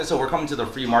So we're coming to the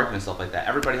free market and stuff like that.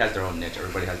 Everybody has their own niche.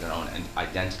 Everybody has their own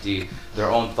identity, their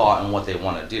own thought on what they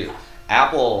want to do.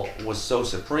 Apple was so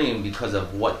supreme because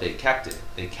of what they kept it.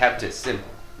 They kept it simple.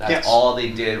 That's all they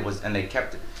did was, and they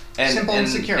kept it. Simple and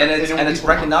secure. And it's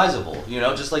recognizable, you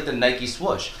know, just like the Nike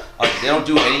swoosh. They don't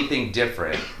do anything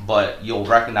different, but you'll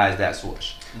recognize that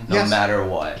swoosh no matter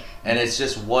what. And it's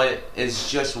just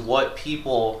what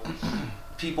people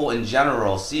in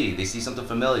general see. They see something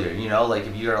familiar, you know, like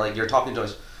if you're talking to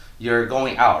us, you're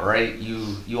going out, right?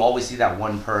 You always see that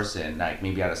one person, like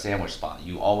maybe at a sandwich spot.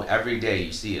 Every day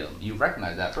you see them. You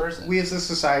recognize that person. We as a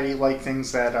society like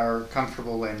things that are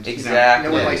comfortable and exactly.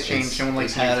 No one likes change. No one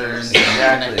likes patterns,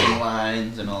 connecting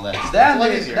lines, and all that.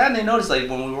 Then they notice, like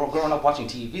when we were growing up watching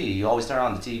TV, you always turn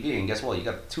on the TV, and guess what? You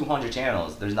got 200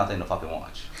 channels. There's nothing to fucking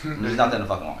watch. There's nothing to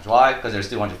fucking watch. Why? Because there's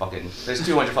 200 fucking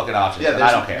options. Yeah,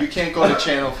 I don't care. You can't go to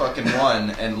channel fucking 1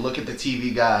 and look at the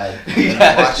TV guide and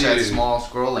watch that small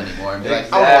scroll anymore and be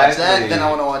like, I want to watch that, then I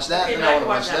want to watch that, then I want to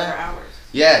watch that. For hours.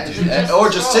 Yeah, dude. Or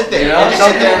just sit there. You know,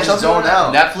 sit there and just zone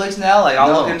out. Netflix now, like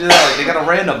I'll look into that. Like they got a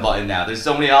random button now. There's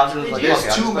so many options. Like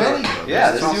there's too many.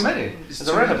 Yeah, there's too many. It's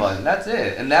a random button. That's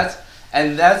it. And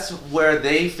that's where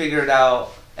they figured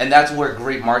out. And that's where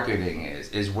great marketing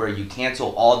is where you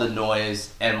cancel all the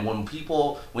noise. And when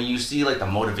you see like the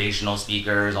motivational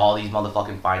speakers, all these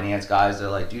motherfucking finance guys, they're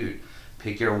like, dude,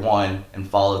 pick your one and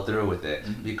follow through with it.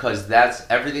 Mm-hmm. Because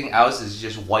everything else is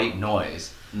just white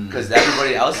noise. Because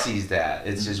everybody else sees that.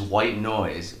 It's just white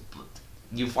noise.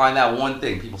 You find that one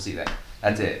thing, people see that.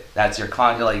 That's it. That's your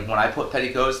content. Like when I put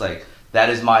petticoats, like that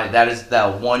is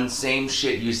that one same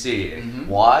shit you see. Mm-hmm.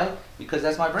 Why? Because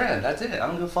that's my brand. That's it. I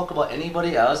don't give a fuck about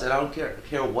anybody else, and I don't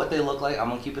care what they look like. I'm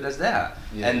gonna keep it as that.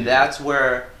 That's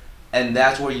where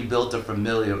you build a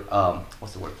familiar.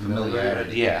 What's the word?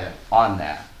 Familiarity. Yeah. On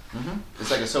that. Mm-hmm.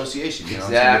 It's like association. You know,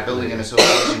 exactly. so you're building an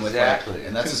association with exactly,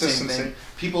 and that's the same thing.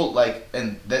 People like,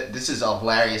 and this is a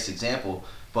hilarious example.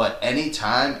 But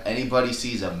anytime anybody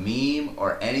sees a meme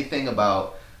or anything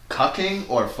about cucking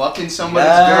or fucking somebody's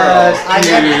girl, I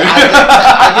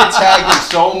get tagged in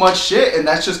so much shit, and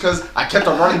that's just because I kept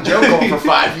a running joke going for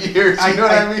 5 years. You know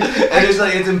what I mean? And it's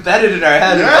like it's embedded in our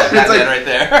head. Yeah, it's like right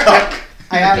there. Cuck.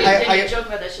 I joke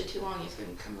about that shit too long. He's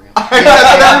gonna come around. That's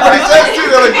what everybody says too.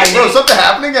 They're like, bro, something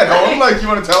happening at home? Like, you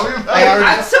want to tell me about it?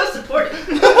 I'm so supportive.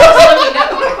 Just let me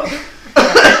know.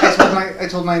 I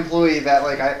told my employee that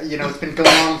it's been going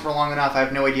on for long enough. I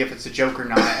have no idea if it's a joke or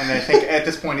not, and I think at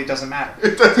this point it doesn't matter.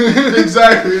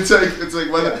 Exactly. It's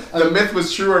like whether the myth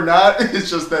was true or not. It's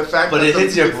just that fact. But it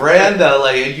hits your brand though,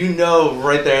 like you know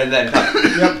right there and then.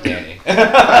 Yep, Danny.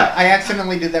 I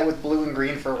accidentally did that with blue and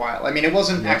green for a while. I mean, it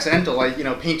wasn't accidental. I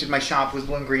painted my shop with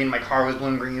blue and green, my car was blue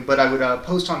and green. But I would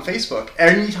post on Facebook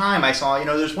anytime I saw.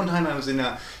 There's one time I was in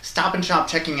a Stop and Shop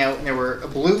checking out, and there were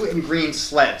blue and green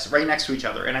sleds right next to each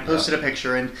other, and I posted a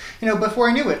picture, and before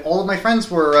I knew it, all of my friends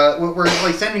were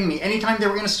like sending me anytime they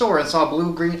were in a store and saw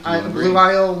blue aisle,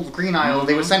 green aisle,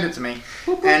 they would send it to me,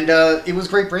 and it was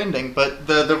great branding. But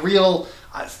the real,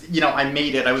 I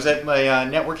made it. I was at my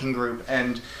networking group,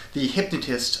 and the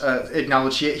hypnotist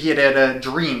acknowledged he had a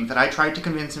dream that I tried to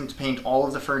convince him to paint all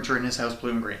of the furniture in his house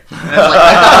blue and green. And I was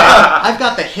like, I've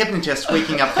got the hypnotist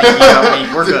waking up thinking about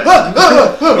me. We're good.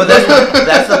 But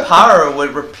that's the power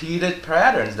with repeated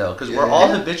patterns, though, because we're all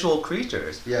habitual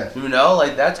creatures. Yeah.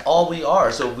 Like that's all we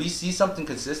are. So if we see something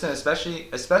consistent,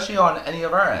 especially on any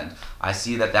of our end, I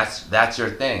see that's your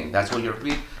thing. That's what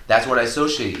that's what I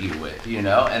associate you with.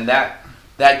 And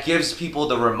that gives people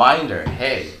the reminder,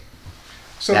 hey.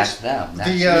 So that's them.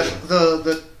 That's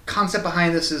the concept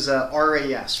behind this is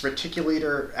RAS,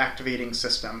 Reticular Activating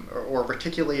System, or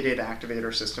Reticulated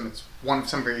Activator System. It's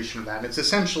some variation of that. It's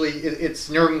essentially it's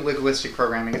neuro-linguistic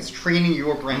programming. It's training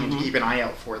your brain to keep an eye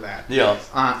out for that. Yeah.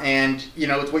 And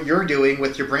it's what you're doing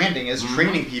with your branding is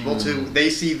training people to they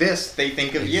see this, they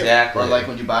think of you. Exactly. Or like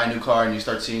when you buy a new car and you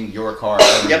start seeing your car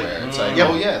everywhere. It's like,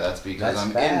 oh yeah, that's because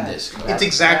I'm in this car. It's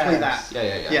exactly that.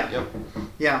 Yeah.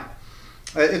 Yeah.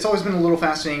 It's always been a little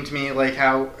fascinating to me, like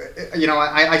how,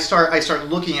 I start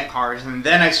looking at cars and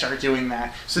then I start doing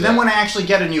that. So then when I actually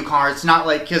get a new car, it's not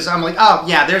like, because I'm like, oh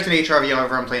yeah, there's an HRV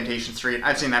over on Plantation Street.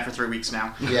 I've seen that for 3 weeks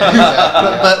now. Yeah,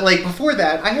 exactly. But like before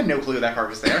that, I had no clue that car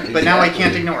was there. But now I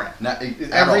can't ignore it.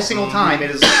 Every single time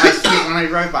I see it when I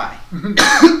drive by.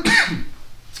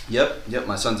 Yep.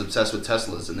 My son's obsessed with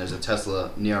Teslas, and there's a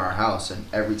Tesla near our house, and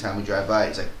every time we drive by,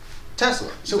 he's like,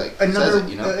 Tesla. So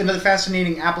another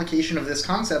fascinating application of this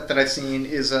concept that I've seen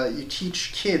is you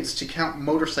teach kids to count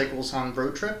motorcycles on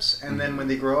road trips, and then when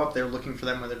they grow up, they're looking for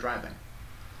them when they're driving.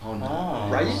 Oh no!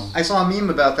 Right? I saw a meme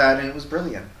about that and it was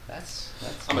brilliant. That's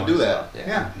I'm gonna do that.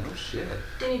 Yeah. No shit.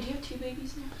 Danny, do you have 2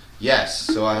 babies now? Yes.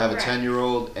 So I have a Congrats.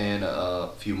 10-year-old and a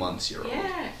few months-year-old.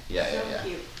 Yeah. Yeah.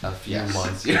 Cute. A few Yes.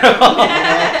 months.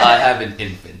 I have an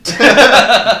infant.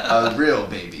 A real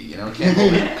baby, you know.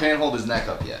 Can't hold his neck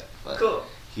up yet. But Cool.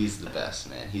 he's the best,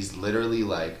 man. He's literally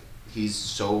like, he's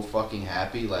so fucking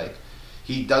happy. Like,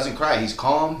 he doesn't cry. He's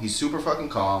calm. He's super fucking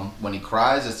calm. When he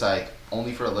cries, it's like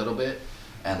only for a little bit.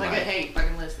 And Like, hey,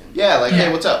 fucking listen. yeah, like,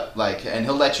 hey, what's up? Like, and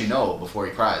he'll let you know before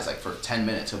he cries. Like, for 10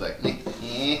 minutes, he'll be like, pick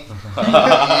me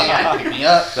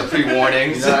up. The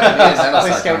pre-warnings. You know what I mean? And then I'll Play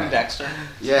start Scout crying. and Dexter.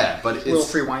 Yeah, but A little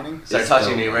it's... free whining. Start It's touching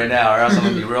dope. me right now, or else I'm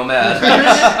gonna be real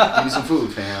mad. Give me some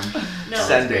food, fam. No,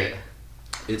 Send that's it.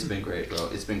 It's been great, bro.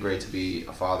 It's been great to be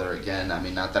a father again. I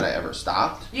mean, not that I ever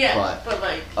stopped. Yeah,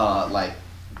 but Like,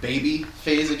 baby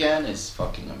phase again is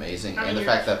fucking amazing. I mean, And the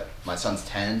you're- fact that my son's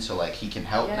 10, so like he can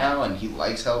help Yeah. now and he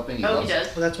likes helping. He oh, loves he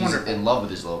does. Well, that's He's wonderful. in love with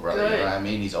his little brother. You Good. know what I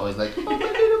mean? He's always like, oh, my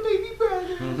little baby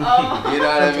brother. Oh. You know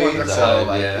what I That's mean? wonderful. So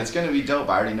like, Yeah. it's gonna be dope.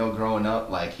 I already know growing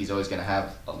up, like he's always gonna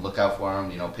have a lookout for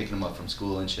him. You know, picking him up from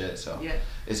school and shit. So Yeah.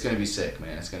 it's gonna be sick,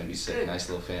 man. It's gonna be sick. Good. Nice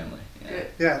little family. Yeah. Good.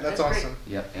 Yeah, that's That's great. awesome.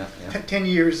 Yep. 10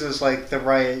 years is like the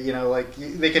right, you know, like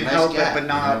they can Nice help gap, it, but you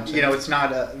know what I'm not, saying? you know, it's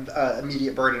not a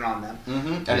immediate burden on them.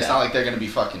 Mm-hmm. And it's Yeah. not like they're gonna be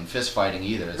fucking fist fighting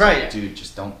either. It's Right. like, dude,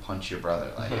 just don't punch your brother.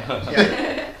 Like,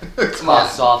 Yeah. come All on.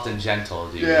 soft and gentle,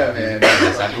 dude. Yeah, man.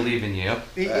 Yes, I believe in you.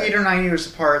 8 or 9 years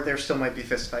apart, there still might be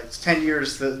fist fights. 10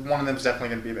 years, one of them's definitely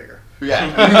going to be bigger. Yeah,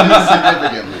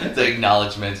 significantly. The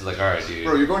acknowledgement is like, all right, dude.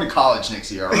 Bro, you're going to college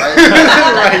next year, all right?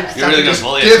 Right. You're really gonna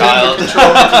bully a Give him child. the control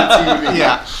to the TV.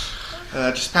 Yeah.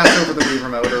 Just pass over the Wii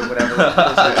remote or whatever.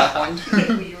 At that point.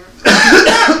 We were-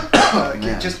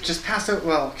 Man. Just pass over.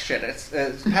 Well, shit. It's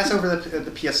pass over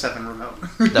the PS7 remote.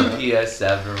 The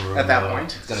PS7 remote. At that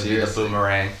point. It's gonna Seriously. be the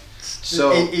boomerang.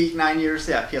 So 8, 9 years.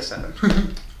 Yeah,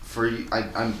 PS7. for you,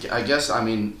 I guess I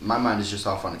mean my mind is just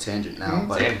off on a tangent now,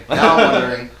 but Same. now I'm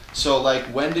wondering. So like,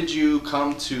 when did you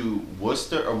come to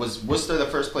Worcester, or was Worcester the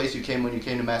first place you came when you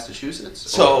came to Massachusetts? Or-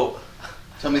 So,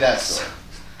 tell me that story.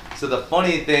 so the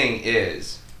funny thing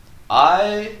is,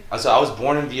 I was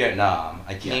born in Vietnam.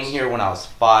 I came Yes. here when I was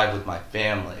 5 with my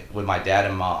family, with my dad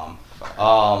and mom.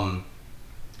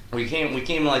 We came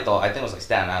like I think it was like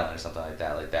Staten Island or something like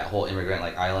that whole immigrant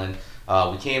like island.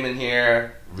 We came in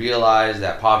here, realized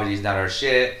that poverty is not our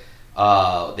shit.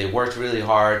 They worked really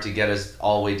hard to get us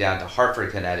all the way down to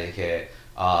Hartford, Connecticut.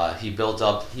 He built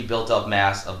up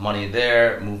mass of money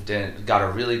there, moved in, got a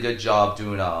really good job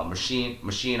doing machine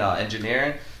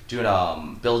engineering,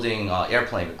 doing building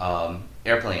airplane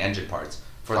engine parts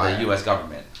for Fire. the U.S.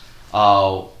 government.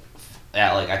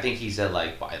 At like I think he said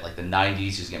like by like the 90s he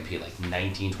was getting paid like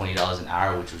 $19-20 an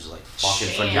hour, which was like fucking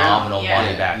Damn, phenomenal yeah.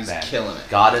 money back He's then. killing it.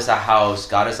 Got us a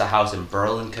house in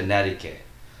Berlin, Connecticut.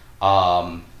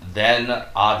 Then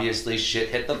obviously shit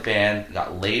hit the fan,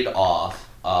 got laid off.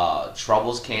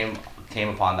 Troubles came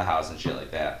upon the house and shit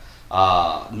like that.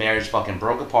 Marriage fucking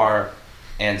broke apart,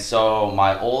 and so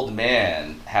my old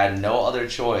man had no other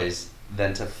choice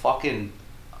than to fucking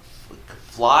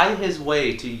fly his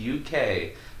way to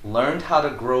UK, learned how to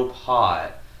grow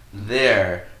pot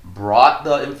there, brought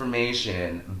the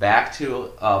information back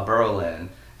to Berlin.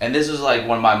 And this was like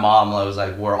when my mom was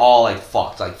like, we're all like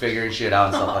fucked, like figuring shit out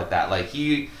and stuff like that. Like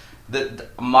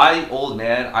my old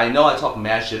man, I know I talk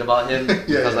mad shit about him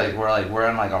because we're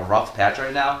in like a rough patch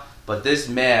right now. But this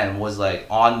man was like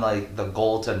on like the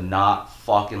goal to not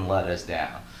fucking let us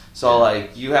down. So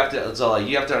like you have to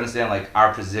understand like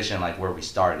our position, like where we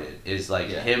started is like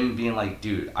him being like,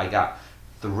 dude, I got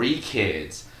 3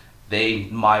 kids.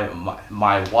 My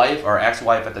wife or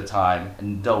ex-wife at the time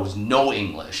knows no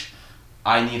English.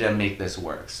 I need to make this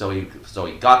work. So he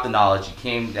got the knowledge. He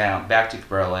came down back to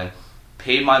Berlin,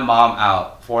 paid my mom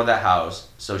out for the house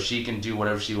so she can do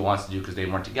whatever she wants to do because they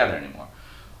weren't together anymore.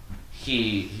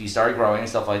 He started growing and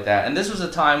stuff like that. And this was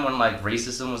a time when like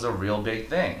racism was a real big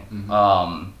thing.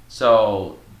 Mm-hmm.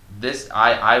 So this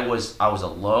I was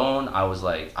alone. I was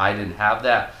like I didn't have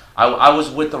that. I was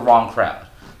with the wrong crowd.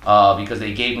 Because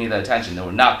they gave me the attention. They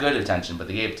were not good attention, but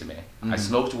they gave it to me. I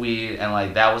smoked weed, and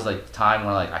like that was like the time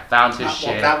when like I found his shit.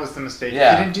 Well, that was the mistake.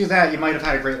 Yeah. If you didn't do that, you might have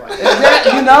had a great life.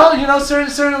 you know, certain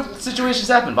situations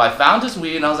happen. But I found his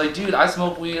weed, and I was like, dude, I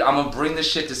smoke weed. I'm gonna bring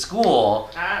this shit to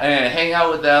school and hang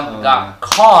out with them. Got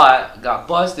caught, got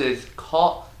busted.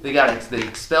 They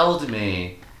expelled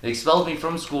me. They expelled me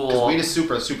from school. Because weed is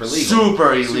super legal.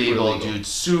 Super illegal, dude.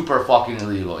 Super fucking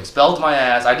illegal. Expelled my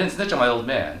ass. I didn't snitch on my old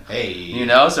man. Hey. You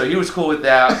know, so he was cool with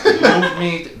that.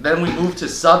 Then we moved to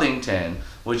Southington,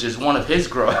 which is one of his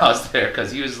grow outs there,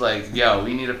 because he was like, yo,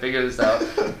 we need to figure this out.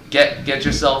 Get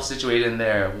yourself situated in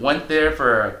there. Went there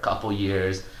for a couple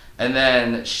years, and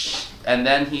then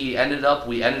we ended up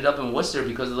in Worcester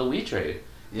because of the weed trade.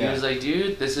 Yeah. He was like,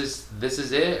 dude, this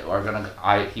is it.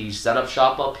 He set up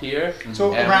shop up here.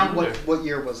 So around what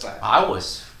year was that? I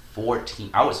was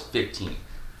 14. I was 15.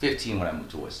 15 when I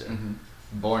moved to Worcester. Mm-hmm.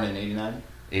 Born in 89?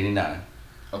 89.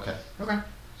 Okay.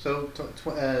 So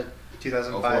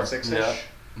 2005, 6-ish? Yeah.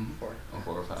 Mm-hmm.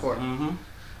 4 or 5. 4. Mm-hmm.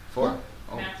 4?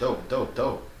 Oh,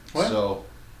 dope. What? So,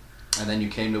 and then you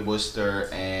came to Worcester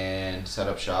and set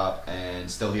up shop, and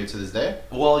still here to this day?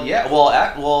 Well, yeah.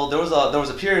 Well, there was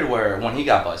a period where when he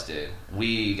got busted,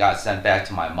 we got sent back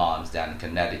to my mom's down in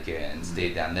Connecticut and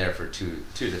stayed down there for 2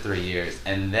 to 3 years,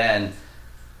 and then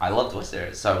I loved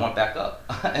Worcester, so I went back up,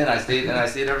 and I stayed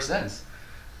ever since.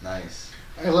 Nice.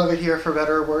 I love it here for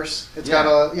better or worse. It's got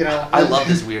a, I love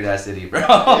this weird ass city, bro.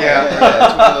 Yeah,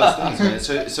 it's one of those things,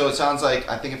 man. So it sounds like,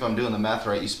 I think if I'm doing the math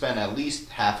right, you spent at least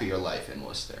half of your life in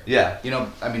Worcester. Yeah.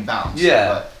 Bounce. Yeah.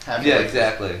 But half yeah, your life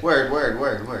exactly.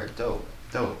 Word. Dope.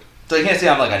 So you can't say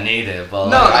I'm like a native, but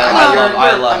no,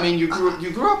 I love. I mean, you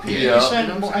grew up here.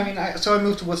 Yeah. So I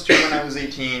moved to Worcester when I was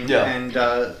 18, yeah. And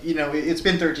it's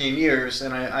been 13 years,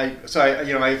 and I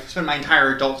spent my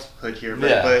entire adulthood here,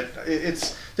 but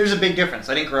there's a big difference.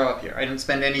 I didn't grow up here. I didn't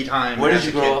spend any time. Where did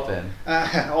you grow up in?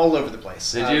 All over the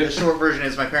place. Did you? The short version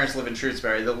is my parents live in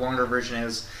Shrewsbury. The longer version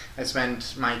is I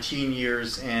spent my teen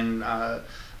years in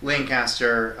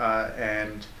Lancaster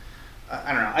and.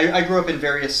 I don't know. I grew up in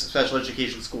various special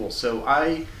education schools. So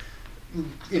I,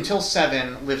 until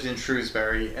 7, lived in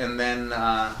Shrewsbury, and then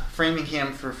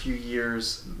Framingham for a few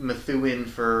years, Methuen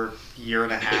for a year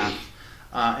and a half,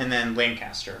 and then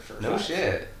Lancaster for 5.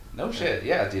 No shit.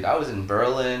 Yeah, dude. I was in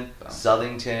Berlin,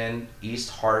 Southington,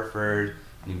 East Hartford,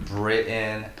 New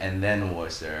Britain, and then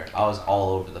Worcester. I was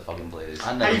all over the fucking place.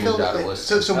 I never moved out of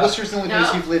Worcester. So Worcester's the only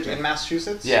place you've lived in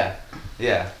Massachusetts? Yeah.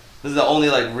 This is the only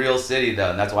real city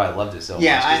though, and that's why I loved it so much.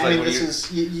 Yeah, I mean, this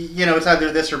is it's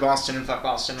either this or Boston, and fuck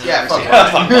Boston. Yeah, fuck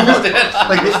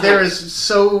Boston. There is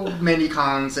so many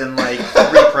cons and 3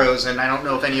 pros, and I don't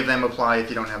know if any of them apply if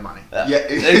you don't have money. Yeah,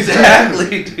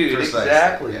 exactly, dude. Precisely.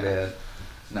 Exactly, man.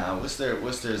 Nah,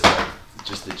 Worcester's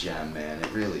just a gem, man.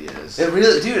 It really is. It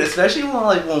really, dude. Especially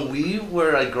when we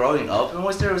were growing up in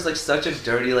Worcester, it was such a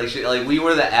dirty shit. We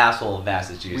were the asshole of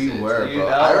Massachusetts. We were, bro.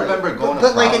 I remember going to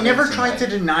But it never tried to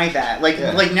deny that.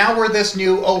 Now we're this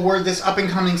we're this up and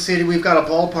coming city. We've got a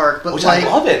ballpark, but I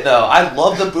love it though. I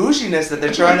love the bouginess that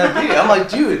they're trying to be. I'm like,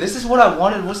 dude, this is what I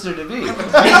wanted Worcester to be.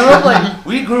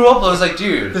 We grew up. I was like,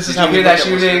 dude, did you hear that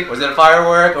shooting? Was it a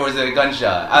firework or was it a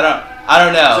gunshot? I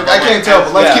don't know. I can't tell,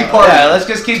 but let's keep partying. Yeah, let's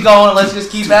just keep going. Let's just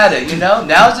keep at it,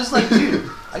 Now it's just dude,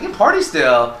 I can party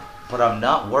still, but I'm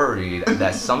not worried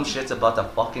that some shit's about to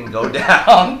fucking go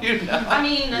down, I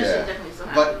mean, that shit definitely still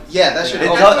happens. But, that shit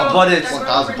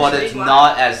but it's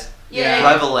not as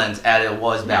prevalent as it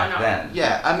was back then.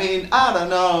 Yeah, I mean, I don't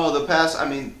know.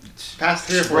 Past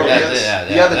 3 or 4 years.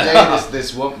 The other day,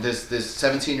 this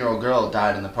 17-year-old girl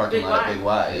died in the parking lot at Big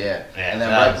Y. Yeah. And then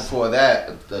right before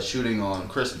that, the shooting on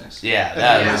Christmas. Yeah,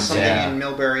 that was something in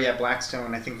Millbury at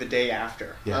Blackstone. I think the day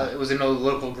after. Yeah. It was in a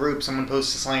local group. Someone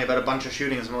posted something about a bunch of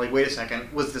shootings. And we're like, wait a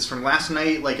second, was this from last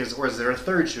night? Or is there a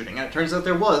third shooting? And it turns out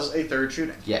there was a third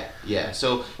shooting. Yeah.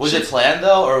 So was it planned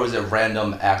though, or was it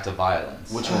random act of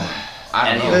violence? Which one?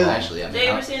 I don't know. Actually,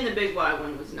 they were saying the Big Y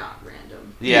one was not random.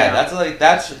 Yeah, that's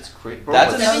crazy.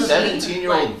 That's another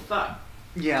 17-year-old. Fuck.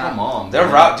 Yeah. Come on. They're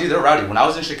rowdy. Dude, they're rowdy. When I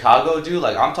was in Chicago, dude,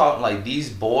 I'm talking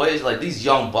these boys, these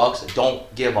young bucks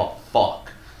don't give a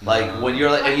fuck. When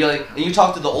you're and you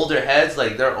talk to the older heads,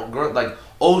 they're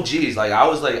OGs. I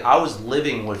was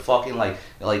living with fucking OG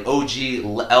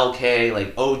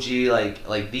LK,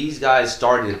 OG these guys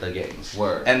started the games.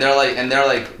 Word. And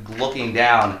they're looking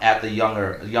down at the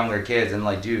younger kids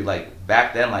and dude,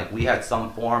 back then we had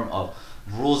some form of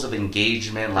rules of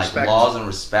engagement, laws and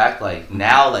respect.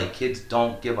 Now kids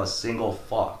don't give a single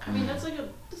fuck. I mean that's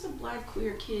a black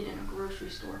queer kid in a grocery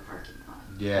store parking lot.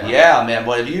 Yeah, man.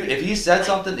 But if he said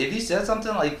something,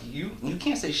 you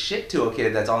can't say shit to a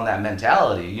kid that's on that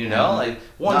mentality.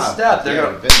 One step, they're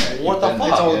gonna. What the fuck?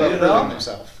 It's all about proving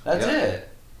themselves. That's it.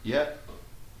 Yeah.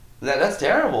 That's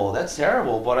terrible. That's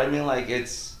terrible. But I mean,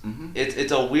 it's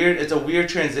a weird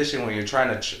transition where you're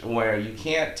trying to where you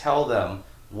can't tell them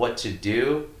what to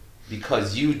do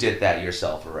because you did that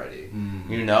yourself already.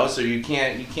 So you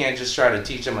can't just try to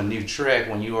teach them a new trick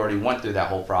when you already went through that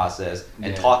whole process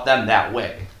and taught them that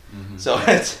way. So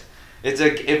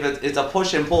it's a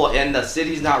push and pull, and the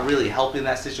city's not really helping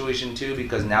that situation too,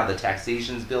 because now the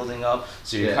taxation's building up,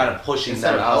 so you're kind of pushing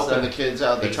Instead them of out. helping the kids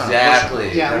out, they're trying to push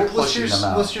them.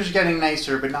 Yeah, Worcester's getting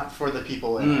nicer, but not for the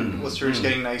people in it. Worcester's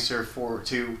getting nicer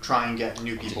to try and get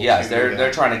new people. Yes,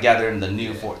 they're trying to gather in the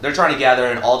new they're trying to gather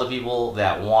in all the people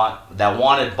that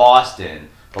wanted Boston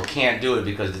but can't do it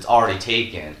because it's already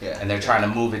taken, and they're trying to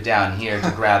move it down here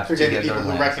to grab. They're getting people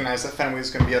who recognize that Fenway is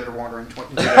going to be underwater in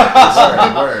 20 years.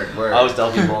 Word. I always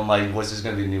tell people, I'm like, what's just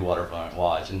going to be the new waterfront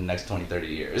watch in the next 20, 30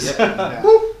 years? Yep.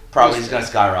 Probably just going to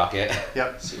skyrocket.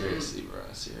 Yep. Seriously, bro.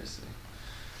 Seriously.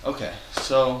 Okay,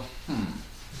 so,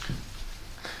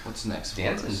 what's next?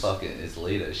 Dancing fucking is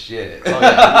late as shit. Oh,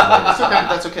 yeah,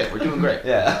 that's okay. We're doing great.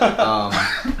 Yeah.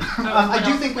 I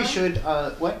do think we should,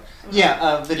 what?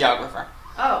 Yeah, videographer.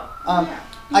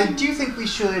 I do think we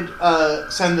should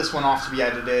send this one off to be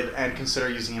edited and consider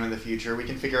using him in the future. We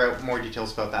can figure out more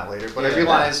details about that later. But I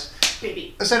realized,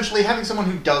 essentially, having someone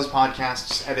who does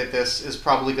podcasts edit this is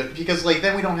probably good, because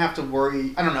then we don't have to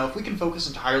worry. I don't know, if we can focus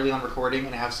entirely on recording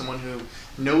and have someone who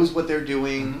knows what they're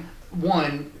doing.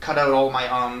 One, cut out all my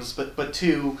but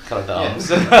two, cut out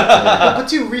the but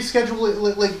two, reschedule it.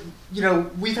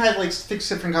 We've had 6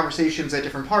 different conversations at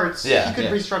different parts. Yeah. You could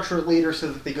restructure it later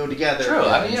so that they go together. True.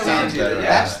 I mean,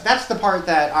 that's the part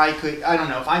that I don't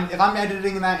know, if I'm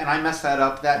editing that and I mess that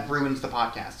up, that ruins the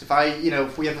podcast.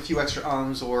 If we have a few extra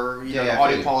or the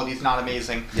audio quality is not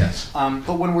amazing. Yes.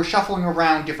 But when we're shuffling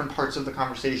around different parts of the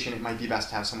conversation, it might be best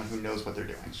to have someone who knows what they're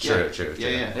doing. True.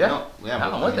 Yeah.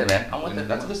 I'm with it, man. I'm with it.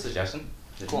 That's a good suggestion.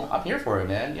 Cool. I'm here for it,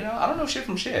 man. I don't know shit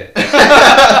from shit. That's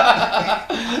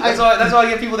why I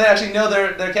get people that actually know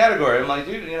their category. I'm like,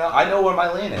 dude, I know where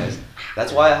my lane is.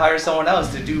 That's why I hire someone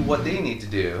else to do what they need to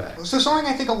do. So something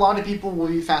I think a lot of people will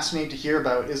be fascinated to hear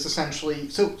about is essentially,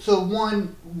 so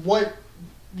one, what,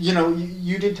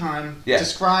 you did time. Yeah.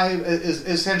 Describe, is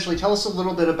essentially, tell us a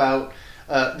little bit about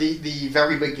the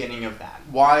very beginning of that.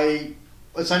 Why,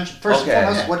 essentially, first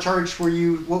and foremost,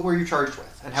 what were you charged with?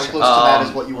 And how close to that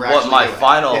is what you were actually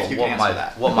doing?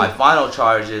 What my final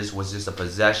charges was just a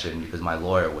possession, because my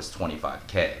lawyer was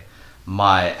 $25,000.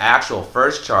 My actual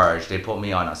first charge, they put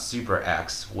me on a Super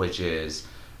X, which is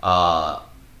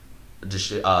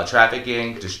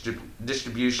trafficking,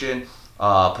 distribution,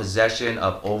 possession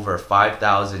of over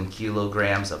 5,000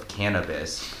 kilograms of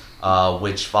cannabis,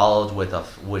 which followed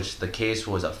which the case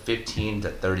was of 15 to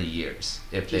 30 years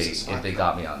if they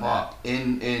got me on that.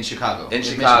 In Chicago. In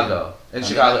Chicago,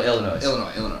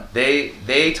 Illinois.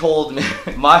 They told me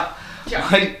my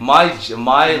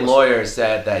lawyer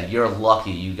said that you're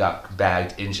lucky you got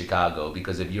bagged in Chicago,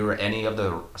 because if you were any of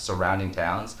the surrounding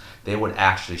towns, they would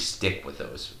actually stick with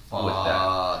those with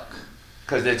that.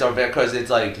 Because it's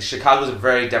like Chicago's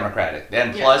very democratic,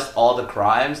 and plus all the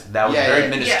crimes that was very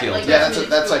minuscule. That's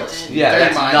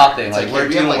nothing. We're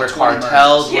dealing with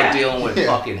cartels, we're dealing with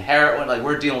fucking heroin,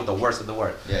 we're dealing with the worst of the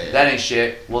worst. That ain't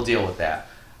shit. We'll deal with that.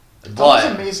 But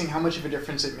it's amazing how much of a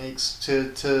difference it makes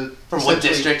to from what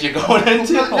district you're going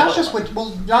into. Not just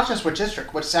what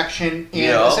district, what section,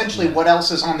 and essentially what else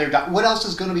is on their what else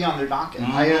is going to be on their docket.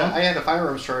 I had a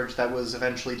firearms charge that was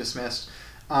eventually dismissed.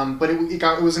 But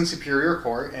it was in Superior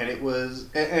Court, and it was,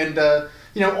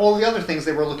 all the other things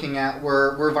they were looking at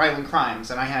were violent crimes,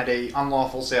 and I had a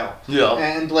unlawful sale. Yeah.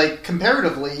 And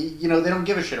comparatively, they don't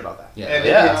give a shit about that.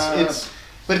 Yeah. And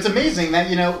but it's amazing that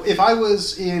if I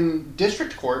was in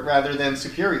District Court rather than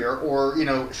Superior, or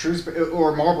Shrewsbury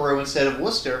or Marlborough instead of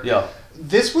Worcester. Yeah.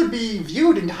 This would be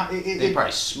viewed they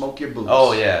probably smoke your boots.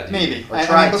 Oh yeah, dude. Maybe. But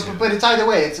it's either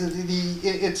way.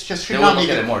 It's just should not make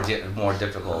it more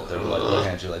difficult. They're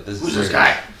looking at you like, this who's this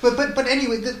guy? But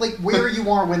anyway, where you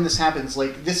are when this happens,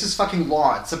 this is fucking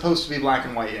law. It's supposed to be black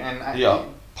and white, and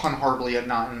pun horribly,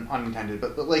 not unintended.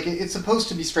 But it's supposed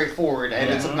to be straightforward, and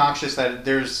it's obnoxious that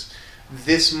there's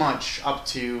this much up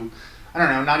to. I don't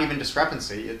know, not even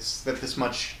discrepancy. It's that this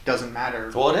much doesn't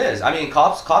matter. Well, it is. I mean,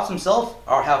 cops themselves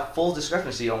have full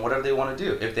discrepancy on whatever they want to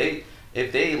do. If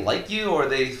they like you, or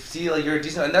they see you're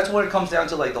decent, and that's what it comes down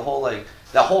to. The whole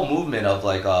that whole movement of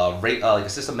a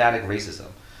systematic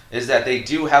racism is that they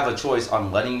do have a choice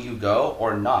on letting you go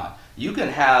or not. You can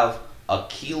have a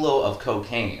kilo of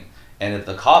cocaine, and if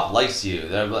the cop likes you,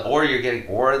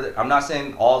 I'm not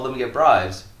saying all of them get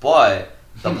bribes, but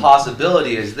the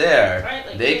possibility is there.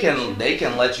 Right, they can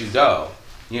let you go.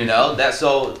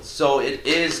 So it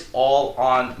is all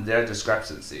on their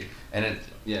discrepancy, and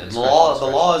the law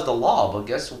is the law. But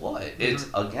guess what? It's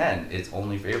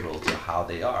only favorable to how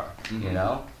they are.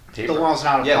 The law's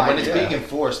not applied. Yeah, when it's being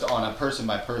enforced on a person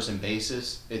by person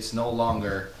basis, it's no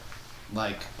longer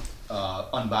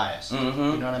unbiased. Mm-hmm.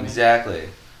 You know what I mean? Exactly.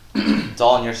 It's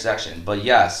all in your section. But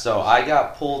yes, so I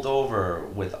got pulled over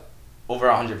with over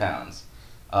 100 pounds.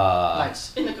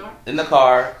 Nice. In the car? In the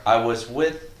car. I was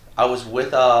with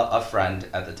a friend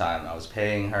at the time. I was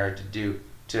paying her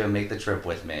to make the trip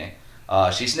with me.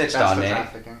 She snitched on me.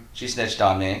 Trafficking. She snitched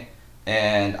on me,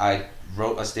 and I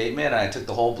wrote a statement, and I took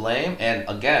the whole blame. And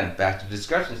again, back to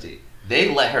discrepancy.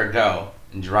 They let her go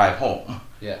and drive home.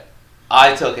 Yeah.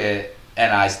 I took it,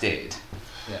 and I stayed.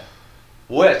 Yeah.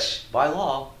 Which, by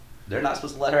law, they're not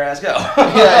supposed to let her ass go.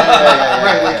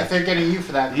 Right, like if they're getting you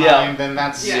for that crime, then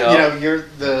that's you're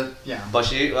the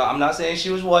But I'm not saying she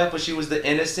was white, but she was the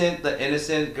innocent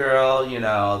girl,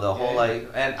 the whole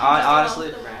and I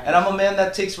honestly, and I'm a man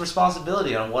that takes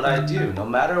responsibility on what I do. No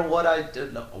matter what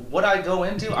I go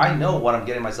into, I know what I'm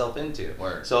getting myself into.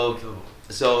 Word.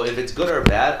 So if it's good or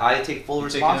bad, I take full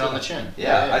responsibility. On the chin.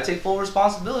 Yeah, I take full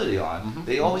responsibility on. Mm-hmm.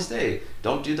 They always say,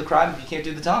 don't do the crime if you can't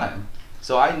do the time.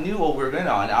 So I knew what we were going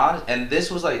on, and this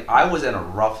was like, I was in a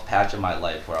rough patch of my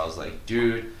life where I was like,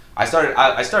 dude, I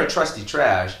started Trusty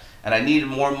Trash, and I needed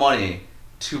more money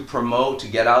to promote, to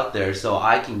get out there so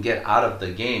I can get out of the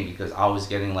game, because I was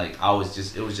getting it was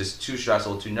just too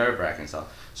stressful, too nerve-wracking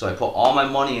stuff. So I put all my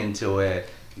money into it.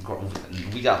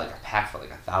 We got like a pack for like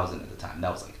 1,000 at the time.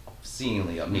 That was like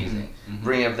obscenely amazing. Mm-hmm.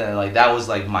 Bringing up that was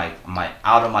like my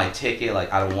out of my ticket.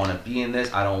 Like, I don't want to be in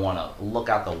this. I don't want to look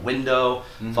out the window.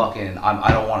 Mm-hmm. I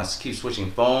don't want to keep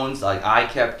switching phones. Like, I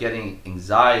kept getting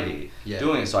anxiety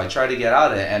doing it. So I tried to get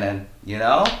out of it, and then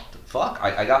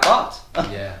I got popped.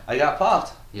 Yeah. I got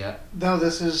popped. Yeah. No,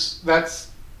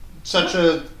 that's such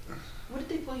a. What did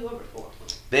they pull you over for?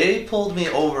 They pulled me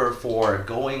over for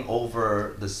going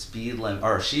over the speed limit,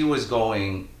 or she was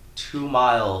going 2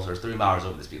 miles or 3 miles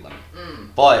over the speed limit.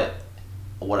 But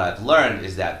what I've learned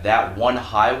is that one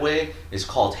highway is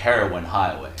called Heroin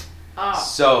Highway. Oh.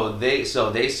 So they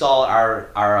saw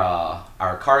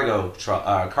our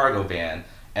cargo van,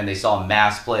 and they saw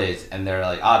mass plates, and they're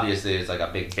like, obviously it's like a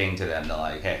big bang to them. They're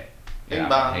like, hey, here,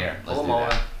 let's do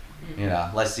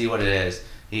that. Let's see what it is.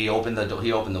 He opened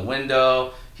the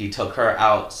window. He took her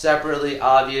out separately,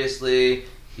 obviously.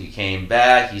 He came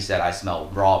back. He said, I smell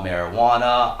raw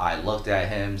marijuana. I looked at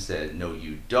him, said, no,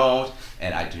 you don't.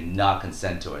 And I do not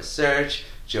consent to a search.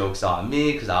 Joke's on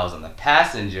me, because I was on the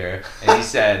passenger. And he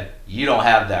said, you don't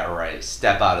have that right.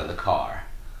 Step out of the car.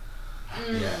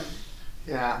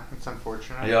 Yeah, it's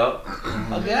unfortunate. Yep.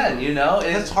 Again,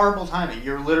 it's horrible timing.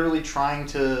 You're literally trying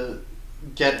to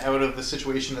get out of the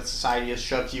situation that society has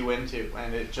shoved you into.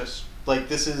 And it just,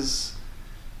 this is,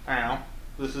 I don't know.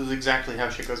 This is exactly how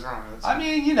shit goes wrong. I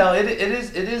mean, it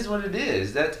is what it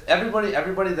is. That everybody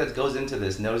that goes into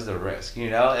this knows the risk,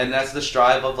 and that's the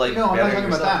strive of No, I'm not talking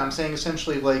about that. I'm saying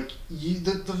essentially,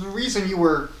 the reason you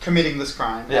were committing this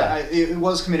crime, it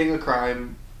was committing a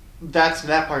crime.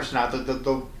 That part's not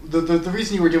the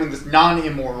reason you were doing this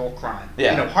non-immoral crime,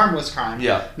 harmless crime.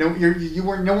 Yeah. No,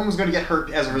 no one was going to get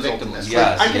hurt as a result of this.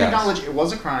 Yes, I can acknowledge it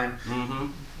was a crime. Mm-hmm.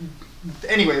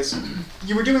 Anyways,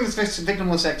 you were doing this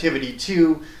victimless activity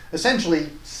to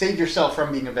essentially save yourself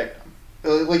from being a victim.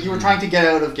 You were trying to get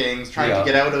out of gangs, trying to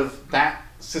get out of that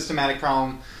systematic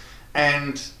problem,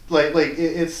 and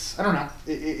it's I don't know.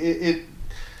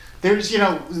 There's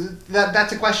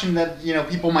that's a question that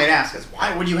people might ask is,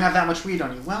 why would you have that much weed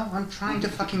on you? Well, I'm trying to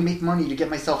fucking make money to get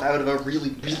myself out of a really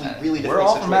difficult situation. We're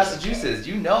all from Massachusetts.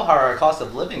 You know how our cost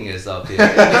of living is up here.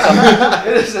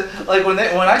 It is like when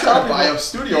I tell people, buy a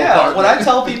studio when I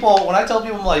tell people,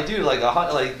 I'm like, dude,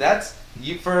 that's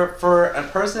you for a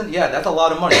person. Yeah, that's a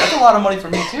lot of money. That's a lot of money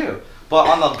for me too. But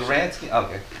on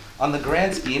the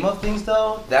grand scheme of things,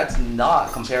 though, that's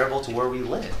not comparable to where we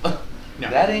live. No.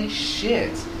 That ain't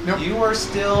shit. Nope. You are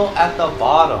still at the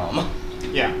bottom.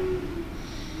 Yeah.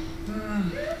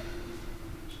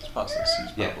 Let's pause this.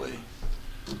 He's probably.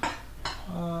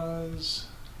 Pause.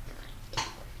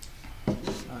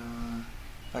 If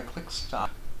I click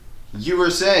stop. You were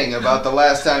saying about the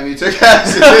last time you took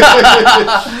acid.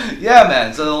 Yeah,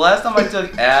 man. So the last time I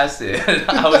took acid,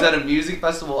 I was at a music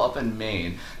festival up in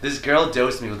Maine. This girl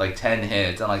dosed me with 10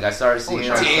 hits, and I started seeing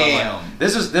her. Damn.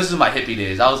 This was my hippie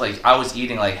days. I was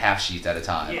eating half sheets at a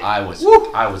time. Yeah. I was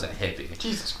a hippie.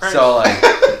 Jesus Christ. So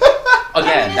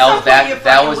again,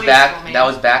 that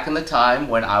was back in the time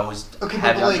when I was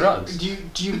heavy on drugs.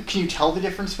 Can you tell the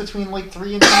difference between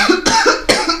 3 and 10?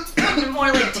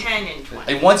 More 10 and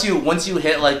 20. Once you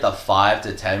hit the 5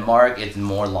 to 10 mark, it's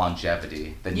more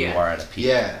longevity than you are at a peak.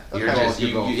 Yeah.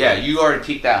 You already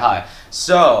peaked that high.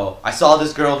 So I saw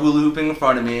this girl hula hooping in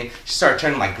front of me. She started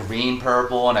turning green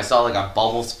purple, and I saw a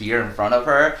bubble sphere in front of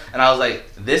her, and I was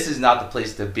like, this is not the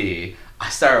place to be. I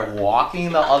started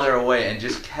walking the other way and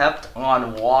just kept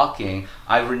on walking.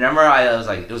 I remember it's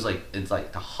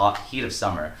like the hot heat of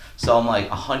summer. So I'm like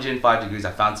 105 degrees.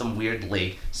 I found some weird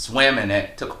lake, swam in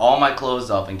it, took all my clothes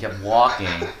off and kept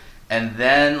walking. And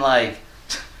then like,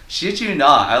 shit you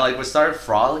not, I like started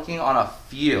frolicking on a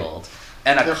field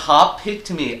and a cop picked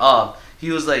me up.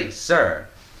 He was like, "Sir,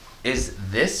 is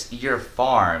this your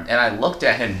farm?" And I looked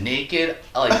at him naked,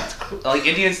 like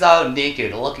Indian style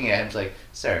naked, looking at him. He's like,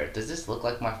 "Sir, does this look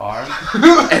like my farm?"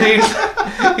 And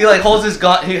he like holds his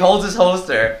gun, he holds his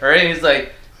holster, right? And he's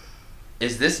like,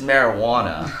 "Is this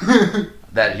marijuana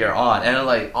that you're on?" And I'm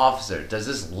like, "Officer, does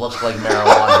this look like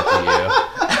marijuana to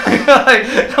you?"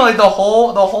 like the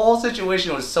whole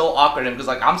situation was so awkward because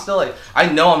like I'm still like I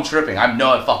know I'm tripping, I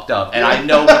know I fucked up, and I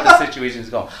know where the situation is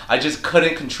going. I just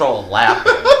couldn't control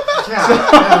laughing.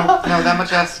 Yeah, no, that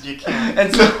much acid you can't.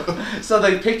 And so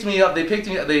they picked me up.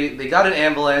 They got an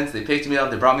ambulance. They picked me up.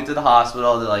 They brought me to the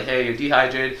hospital. They're like, "Hey, you're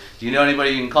dehydrated. Do you know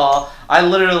anybody you can call?" I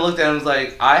literally looked at him and was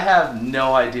like, "I have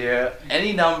no idea.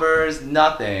 Any numbers,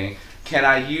 nothing. Can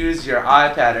I use your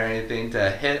iPad or anything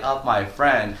to hit up my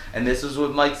friend?" And this was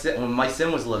with when Mike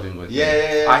Sim was living with me.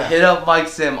 Yeah. I hit up Mike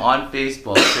Sim on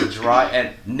Facebook to drive, and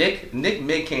Nick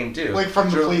Mig came too. Like from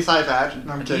the police iPad?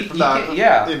 No, I'm kidding. From the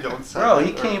ambulance. Bro,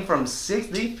 he came from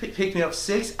they picked me up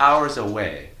 6 hours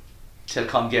away to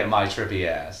come get my trippy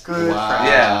ass. Good. Wow.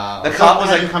 Yeah. The So cop was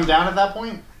had like, you come down at that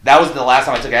point? that was the last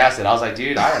time I took acid. I was like,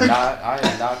 "Dude, I am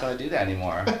not gonna do that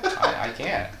anymore. I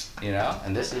can't, you know."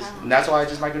 And that's why I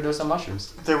just microdosed some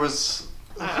mushrooms. There was.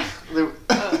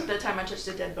 The time I touched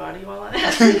a dead body while on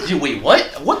acid. Wait, what?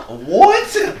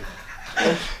 What?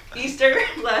 Easter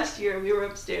last year, we were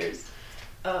upstairs,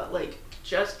 like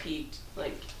just peaked,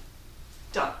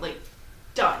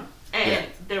 done, and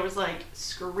there was like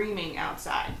screaming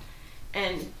outside,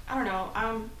 and I don't know,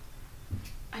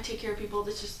 I take care of people.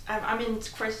 That's just I'm in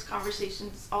crisis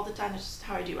conversations all the time. That's just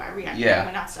how I do. I react. Yeah. I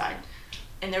went outside,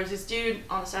 and there was this dude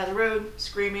on the side of the road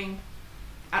screaming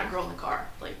at a girl in the car,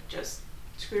 like just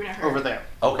screaming at her Over there.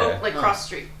 Okay. like cross the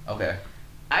street. Okay.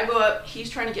 I go up. He's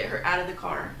trying to get her out of the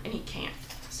car, and he can't.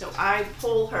 So I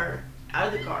pull her out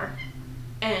of the car,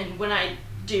 and when I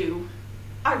do,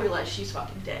 I realize she's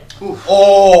fucking dead. Oof.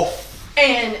 Oh.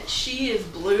 And she is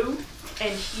blue,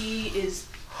 and he is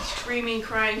screaming,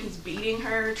 crying. He's beating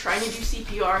her, trying to do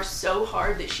CPR so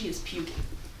hard that she is puking.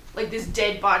 Like this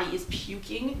dead body is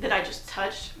puking that I just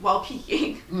touched while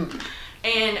peeking.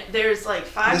 And there's like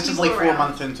 5 This is people like 4 around.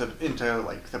 months into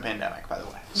like the pandemic, by the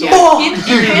way. So, Yeah, in the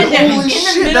pandemic, Holy in the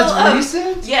shit, middle that's of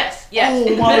recent? yes, Oh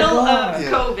in the my middle God. of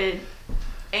Yeah. COVID,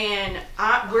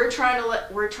 and we're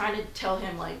trying to tell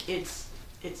him like it's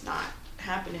not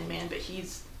happening, man. But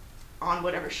he's on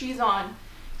whatever she's on,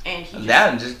 and he That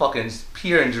and just fucking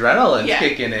pure adrenaline Yeah.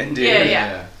 kicking in, dude.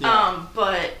 Yeah. Yeah.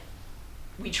 But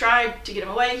we tried to get him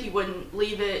away. He wouldn't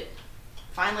leave it.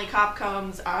 Finally, cop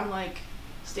comes. I'm like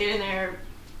standing there.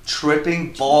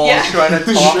 Tripping balls, Yeah. trying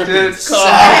to talk to Tripping this car.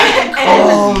 sack.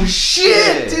 Oh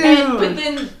shit, dude. But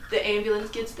then the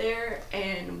ambulance gets there,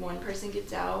 and one person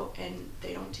gets out, and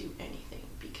they don't do anything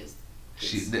because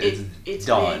it's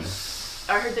done. been-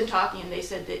 I heard them talking, and they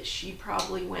said that she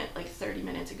probably went like 30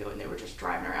 minutes ago, and they were just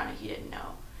driving around, and he didn't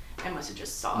know, and must have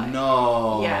just saw it.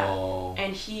 No. Yeah,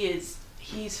 and he's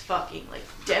fucking like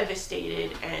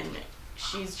devastated, and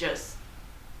she's just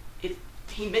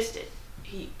he missed it.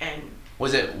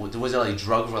 Was it like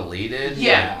drug related?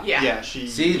 Yeah. She.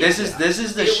 See, this is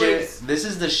the It shit. was- This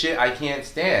is the shit I can't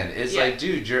stand. It's Yeah. like,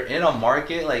 dude, you're in a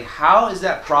market. Like, how is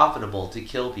that profitable to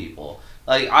kill people?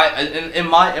 Like, in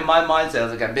my mindset, I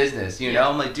was like a business. You know,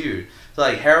 I'm like, dude. So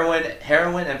like heroin,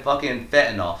 and fucking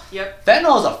fentanyl. Yep.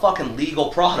 Fentanyl is a fucking legal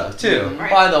product too.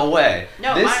 Right. By the way.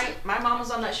 No, This, my mom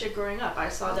was on that shit growing up. I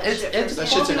saw that it's shit. it's That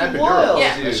firsthand. shit's an fucking epidural. wild,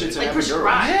 Yeah. dude. That shit's an like epidural.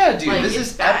 prescribed. Yeah, dude, Like, this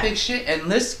it's is bad. epic shit,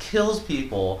 and this kills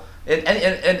people. And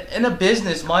in a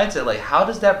business mindset, like, how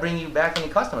does that bring you back any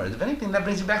customers? If anything, that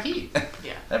brings you back heat.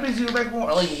 Yeah. That brings you back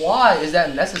more. Like, why is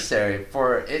that necessary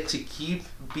for it to keep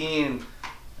being?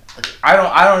 Like, I don't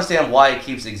understand why it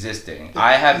keeps existing.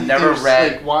 I have never There's,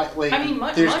 read. Like, why, like, I mean,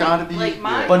 there's money, gotta be. like,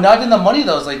 my- But not in the money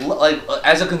though. It's like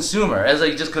as a consumer, as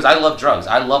like just because I love drugs,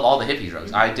 I love all the hippie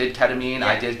drugs. I did ketamine,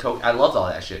 I Yeah. did coke, I loved all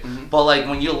that shit. But like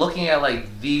when you're looking at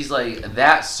like these like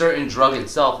that certain drug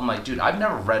itself, I'm like, dude, I've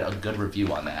never read a good review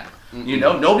on that. You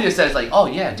know, nobody says like, oh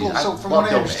yeah, dude. Well, so I from love what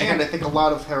I dope, understand, man. I think a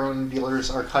lot of heroin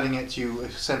dealers are cutting it to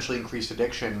essentially increase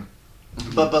addiction.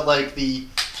 But like the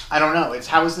I don't know. It's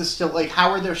how is this still like?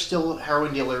 How are there still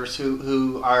heroin dealers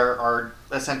who are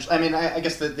essentially? I mean, I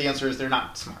guess the answer is they're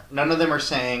not smart. None of them are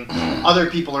saying other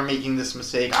people are making this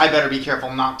mistake. I better be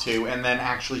careful not to, and then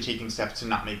actually taking steps to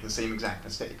not make the same exact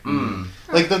mistake.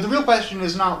 Like the real question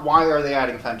is not why are they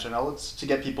adding fentanyl? It's to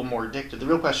get people more addicted. The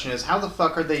real question is how the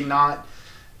fuck are they not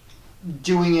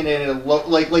doing it at a low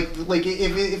like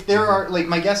if there are like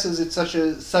my guess is it's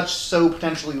so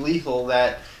potentially lethal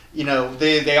that. You know,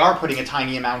 they are putting a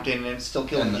tiny amount in and it's still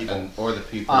killing people. Or the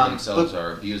people themselves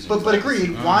are abusing. But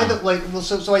agreed. Why the like? Well,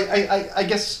 so I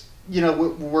guess you know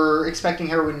we're expecting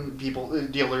heroin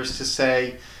dealers to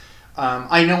say,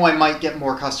 I know I might get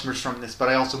more customers from this, but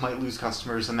I also might lose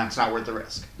customers, and that's not worth the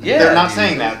risk. Yeah, they're not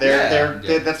saying that.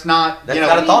 That's not. That's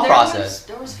not a thought process.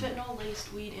 There was fentanyl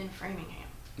laced weed in Framingham.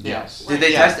 Yes. Did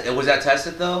they test it? Was that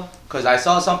tested though? Because I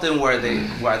saw something where I think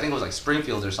it was like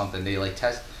Springfield or something. They like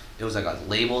test. It was like a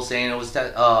label saying it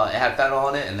had fentanyl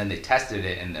on it, and then they tested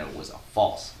it, and it was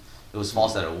false. It was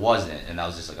false that it wasn't, and that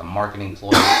was just like a marketing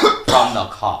ploy from the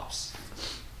cops.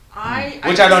 I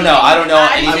don't know. I don't know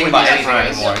anything about anything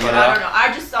anymore. You know? I don't know.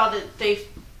 I just saw that they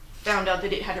found out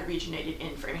that it had originated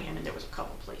in Framingham, and there was a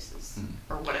couple places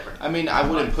or whatever. I mean, I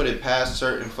wouldn't put it past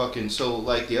certain fucking. So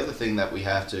like the other thing that we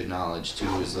have to acknowledge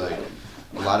too is like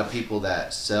a lot of people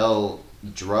that sell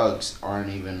drugs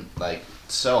aren't even like.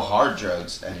 Sell hard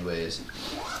drugs anyways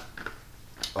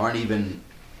aren't even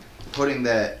putting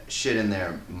that shit in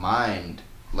their mind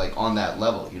like on that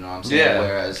level, you know what I'm saying? Yeah.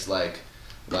 Whereas like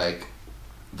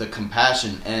the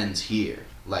compassion ends here.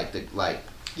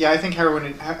 Yeah, I think heroin.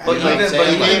 They've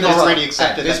already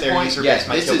accepted that their user base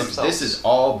might kill themselves. This is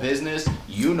all business.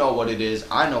 You know what it is.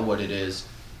 I know what it is.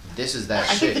 This is that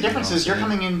shit. I think the difference is you're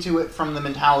coming into it from the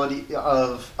mentality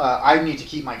of I need to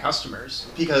keep my customers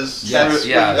because that's what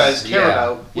you guys care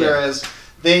about. Whereas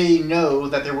they know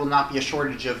that there will not be a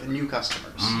shortage of new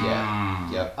customers.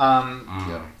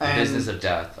 The business of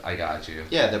death. I got you.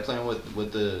 Yeah, they're playing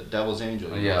with the devil's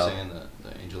angel. You know what I'm saying?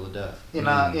 The angel of death.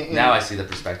 Now I see the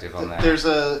perspective on that. There's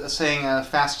a saying,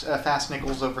 fast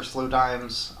nickels over slow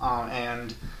dimes,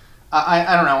 and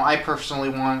I don't know. I personally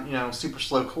want super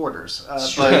slow quarters.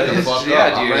 But dude.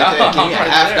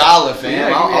 $50,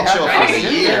 fam. I'll chill for the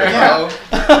year, bro.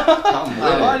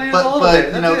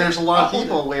 But there's a lot of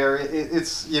people where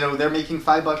it's they're making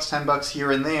 $5, $10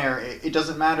 here and there. It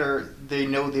doesn't matter. They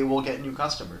know they will get new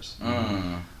customers,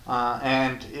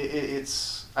 and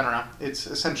it's. I don't know. It's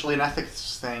essentially an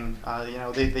ethics thing.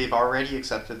 They've already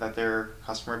accepted that their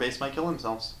customer base might kill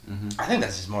themselves. I think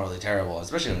that's just morally terrible,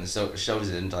 especially when it shows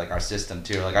it into like our system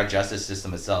too, like our justice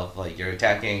system itself. Like you're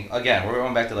attacking again. We're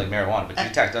going back to like marijuana, but you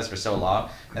attacked us for so long,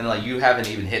 and like you haven't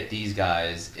even hit these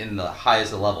guys in the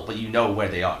highest level, but you know where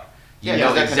they are. You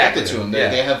know exactly to them.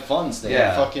 They have funds. They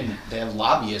have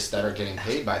lobbyists that are getting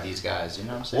paid by these guys. You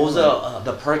know what I'm saying? What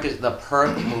was the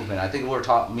perk movement? I think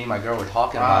me and my girl were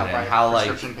talking about it, and how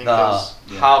like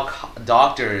how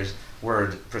doctors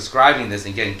were prescribing this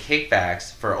and getting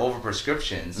kickbacks for over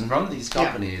prescriptions from these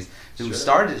companies who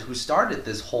started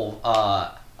this whole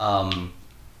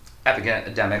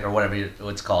epidemic or whatever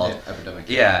it's called. Yeah, epidemic.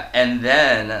 Yeah, and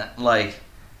then like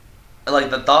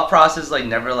the thought process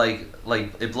never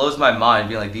it blows my mind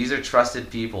being like these are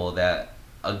trusted people that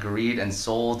agreed and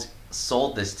sold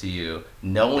this to you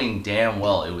knowing damn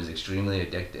well it was extremely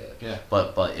addictive. Yeah.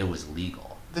 But it was legal.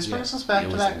 This brings us back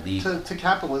to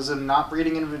capitalism not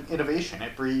breeding innovation.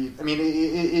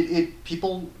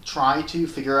 People try to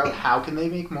figure out how can they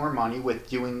make more money with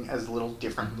doing as little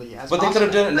differently as possible. But they could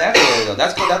have done it naturally though.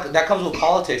 That comes with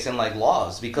politics and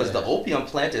laws because the opium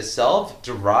plant itself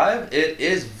derived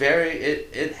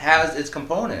it has its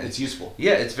components. It's useful.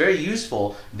 Yeah, it's very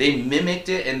useful. They mimicked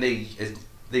it and they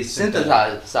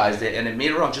synthesized it and it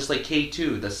made it wrong just like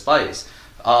K2, the spice.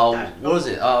 What was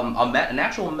it? An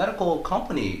actual medical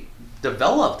company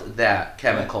developed that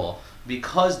chemical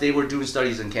because they were doing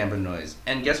studies in cannabinoids.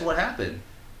 And guess what happened?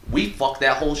 We fucked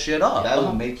that whole shit up. That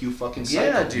would make you fucking psycho.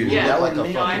 Yeah, dude. Yeah, that would would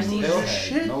make fucking you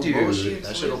shit, no dude. bullshit.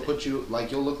 That shit'll put you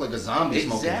you'll look like a zombie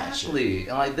smoking that shit. Exactly.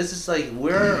 And this is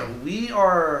we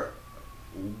are.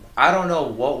 I don't know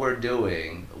what we're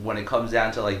doing when it comes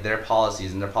down to their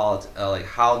policies and their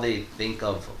how they think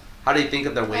of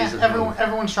their ways of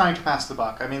everyone's trying to pass the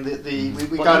buck. I mean, we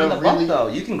got got to to really. Though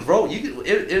you can grow. It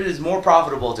is more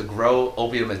profitable to grow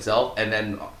opium itself and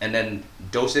then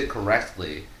dose it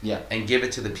correctly. Yeah. And give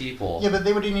it to the people. Yeah, but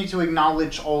they would need to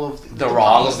acknowledge all of the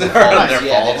wrongs. Their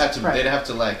faults. They'd have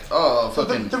to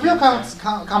fucking. The real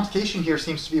complication here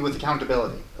seems to be with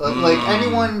accountability.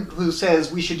 Anyone who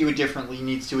says we should do it differently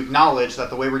needs to acknowledge that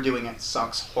the way we're doing it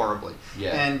sucks horribly.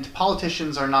 Yeah. And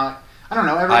politicians are not. I don't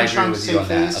know. Everyone's trying to save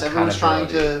face. Everyone's trying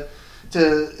to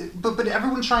but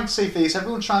everyone's trying to save face.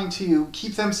 Everyone's trying to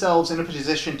keep themselves in a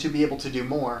position to be able to do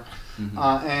more. Mm-hmm.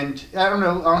 And I don't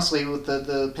know, honestly, with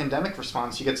the pandemic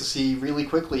response, you get to see really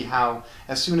quickly how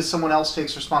as soon as someone else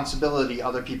takes responsibility,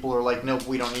 other people are like, nope,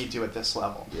 we don't need to at this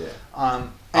level. Yeah.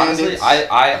 Honestly,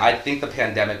 I think the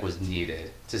pandemic was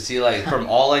needed to see, like, from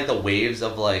all, like, the waves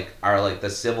of, like, our, like, the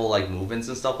civil, like, movements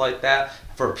and stuff like that,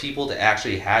 for people to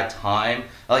actually have time,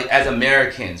 like, as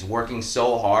Americans working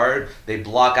so hard, they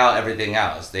block out everything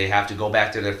else. They have to go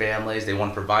back to their families, they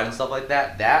want to provide and stuff like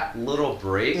that. That little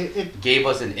break it gave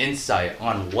us an insight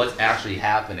on what's actually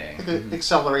happening. It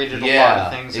accelerated a lot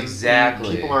of things.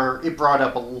 Exactly. And it brought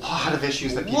up a lot of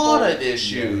issues that people...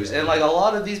 And, like, a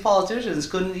lot of these politicians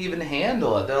couldn't even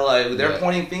handle it. They're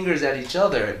pointing fingers at each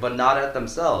other, but not at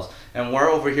themselves. And we're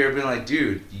over here being like,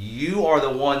 dude, you are the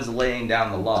ones laying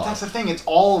down the law. But that's the thing. It's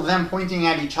all of them pointing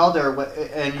at each other.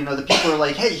 And, the people are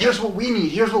like, hey, here's what we need.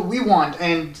 Here's what we want.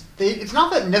 And it's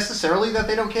not that necessarily that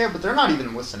they don't care, but they're not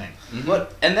even listening. Mm-hmm.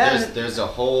 But and then there's a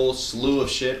whole slew of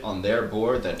shit on their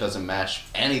board that doesn't match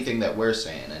anything that we're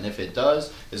saying. And if it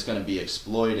does, it's going to be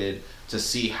exploited to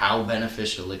see how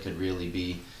beneficial it could really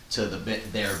be to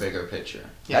their bigger picture.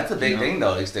 That's the big thing,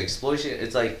 though. It's the exploitation.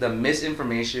 It's like the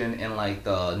misinformation and like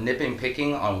the nipping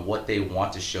picking on what they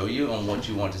want to show you and what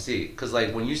you want to see. Because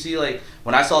like when you see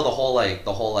when I saw the whole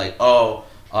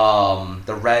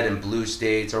the red and blue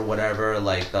states or whatever,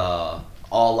 like the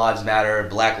all lives matter,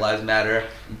 Black Lives Matter.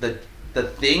 The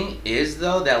thing is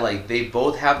though that like they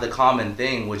both have the common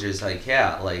thing, which is like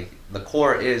the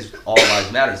core is all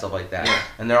lives matter and stuff like that,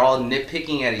 and they're all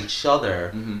nitpicking at each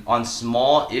other on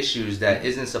small issues that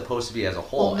isn't supposed to be as a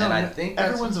whole. Well, and I think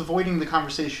everyone's avoiding the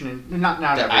conversation, and not the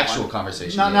everyone. actual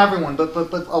conversation. Not everyone, but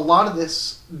a lot of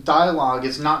this dialogue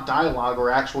is not dialogue or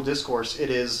actual discourse. It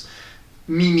is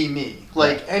me.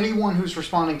 Like anyone who's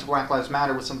responding to Black Lives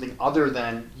Matter with something other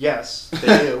than yes,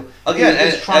 they do.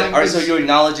 So you're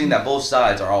acknowledging that both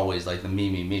sides are always like the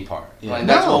me part. Yeah. Like,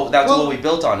 that's what we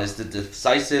built on, is the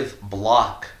decisive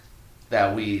block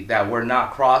that we're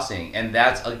not crossing, and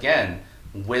that's again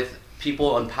with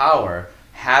people in power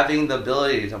having the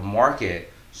ability to market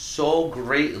so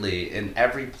greatly in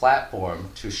every platform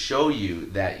to show you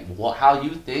that how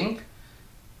you think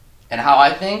and how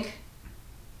I think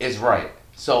is right.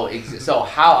 So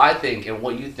how I think and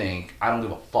what you think, I don't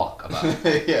give a fuck about.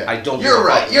 I don't. You're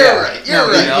right. You're right.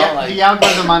 The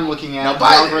algorithm I'm looking at, the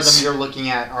algorithm you're looking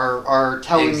at, are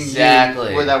telling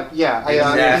you without.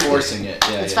 Enforcing it.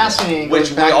 It's fascinating.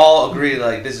 Which we all agree,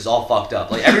 like this is all fucked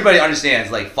up. Like everybody understands,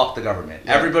 like fuck the government.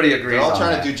 Yeah. Everybody agrees. They're all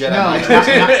trying to do Jedi.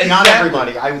 No, not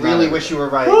everybody. I really wish you were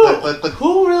right. But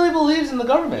who really believes in the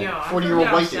government?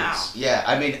 40-year-old white dudes. Yeah,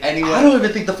 I mean anyone. I don't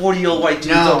even think the 40-year-old white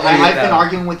dudes. No, I've been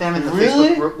arguing with them in the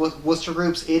really? Worcester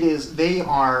groups. They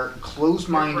are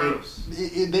closed-minded.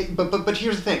 But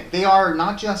here's the thing: they are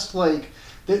not just like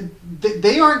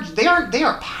they are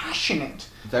passionate.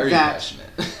 Very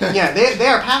passionate. They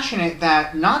are passionate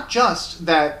that not just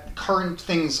that current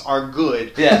things are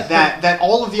good, that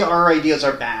all of our ideas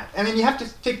are bad, and then you have to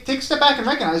take a step back and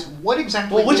recognize what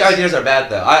exactly. Well, which ideas are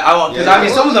bad though? I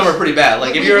mean, some of them are pretty bad.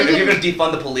 Like if you're gonna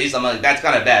defund the police, I'm like that's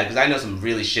kind of bad because I know some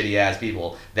really shitty ass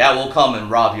people that will come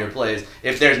and rob your place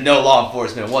if there's no law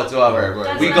enforcement whatsoever.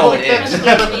 We going in.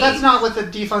 But that's not what the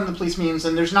defund the police means,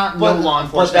 and there's no law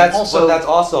enforcement. But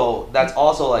that's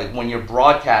also like when you're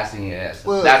broadcasting it.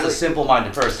 That's a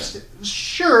simple-minded person.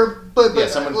 Sure, but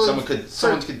someone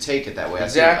could take it that way.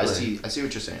 Exactly. I see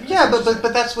what you're saying. Yeah, but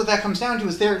that's what that comes down to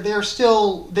is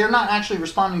they're not actually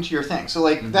responding to your thing. So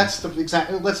like that's the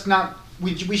exact. Let's not.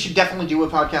 We should definitely do a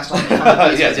podcast on defund the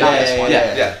police.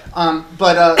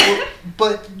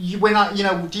 But we're not.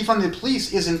 Defund the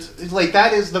police isn't like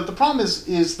that. Is the problem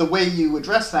is the way you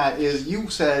address that is you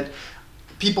said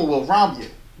people will rob you.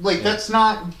 Like that's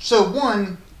not. So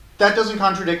one, that doesn't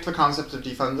contradict the concept of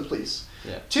defund the police.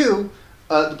 Yeah. Two,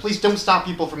 the police don't stop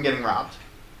people from getting robbed.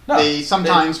 No, they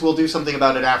sometimes will do something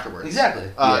about it afterwards. Exactly.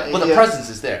 But the presence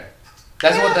is there.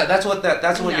 That's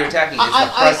what you're attacking. Is the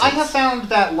presence. I have found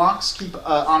that locks keep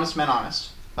honest men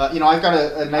honest. I've got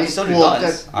a nice. So do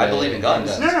guns. I believe in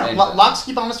guns. No. Locks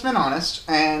keep honest men honest,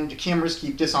 and cameras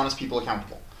keep dishonest people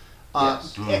accountable.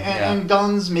 And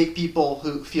guns make people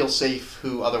who feel safe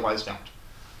who otherwise don't.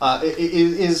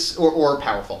 Or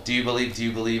powerful. Do you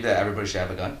believe that everybody should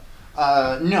have a gun?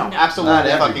 No,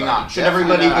 absolutely fucking not. Should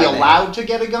everybody be allowed to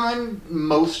get a gun?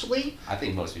 Mostly. I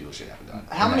think most people should have a gun.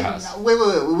 How many? Wait.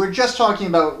 We're just talking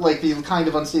about like the kind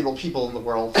of unstable people in the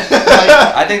world.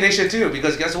 I think they should too,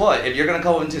 because guess what? If you're gonna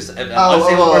go into an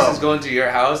unstable person's going to your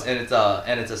house and it's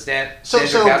a standard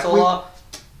castle law,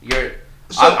 you're.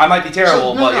 I might be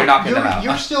terrible, but you're knocking them out.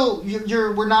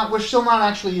 We're still not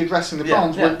actually addressing the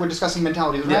problems. Yeah. We're discussing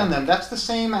mentalities around them. That's the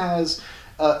same as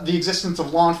the existence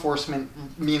of law enforcement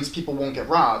means people won't get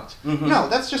robbed. Mm-hmm. No,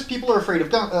 that's just people are afraid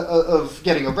of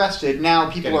getting arrested. Now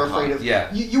people are afraid of...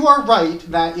 Yeah. You are right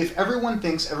that if everyone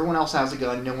thinks everyone else has a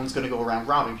gun, no one's going to go around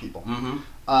robbing people. Mm-hmm.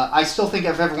 I still think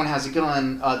if everyone has a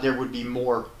gun, there would be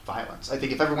more violence. I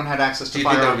think if everyone had access to firearms... Do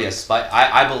you think there would be a spike?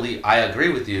 I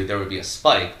agree with you, there would be a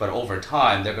spike, but over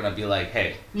time, they're going to be like,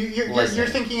 hey, You're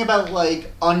thinking about,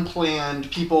 like,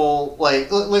 unplanned people, like,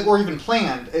 or even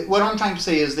planned. What I'm trying to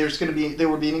say is there would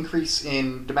be an increase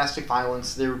in domestic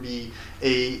violence, there would be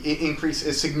a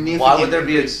significant why would there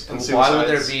increase in suicides. Why would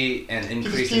there be an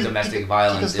increase in domestic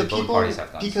violence if both parties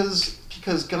have guns?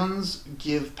 Because guns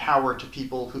give power to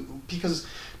people who... Because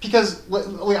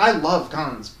I love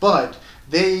guns, but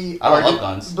they I don't love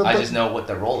guns. I just know what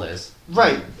their role is.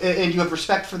 Right, and you have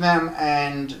respect for them,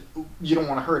 and you don't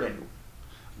want to hurt anyone.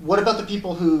 What about the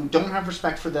people who don't have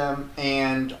respect for them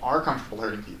and are comfortable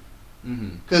hurting people?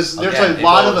 Because there's a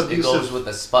lot of abusive... It goes with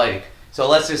the spike. So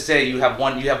let's just say you have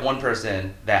one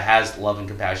person that has love and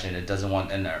compassion and doesn't want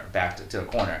and they're backed to a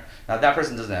corner. Now that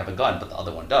person doesn't have a gun, but the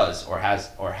other one does, or has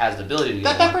the ability to.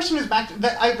 That person is backed.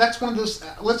 That's one of those.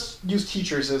 Let's use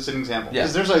teachers as an example,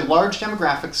 because there's a large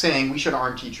demographic saying we should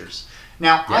arm teachers.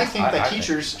 Now I think that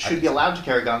teachers should be allowed to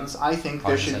carry guns. I think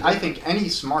there should. I think any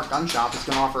smart gun shop is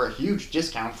going to offer a huge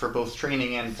discount for both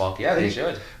training and. Fuck yeah, they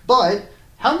should. But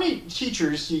how many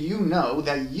teachers do you know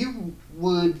that you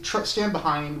would stand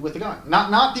behind with a gun?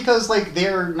 Not because like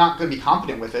they're not going to be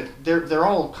competent with it. They're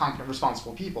all competent,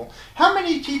 responsible people. How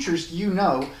many teachers do you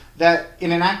know that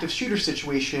in an active shooter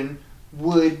situation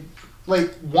would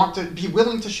like want to be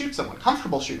willing to shoot someone,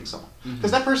 comfortable shooting someone?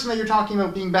 Because that person that you're talking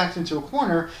about being backed into a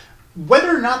corner, whether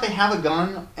or not they have a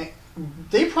gun,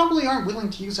 they probably aren't willing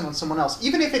to use it on someone else,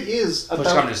 even if it is about...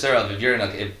 Push come to shove,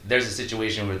 if there's a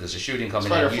situation where there's a shooting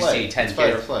coming in, you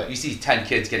see 10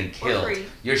 kids getting killed,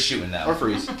 you're shooting them. Or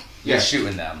freeze. You're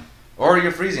shooting them. Or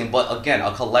you're freezing, but again,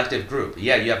 a collective group.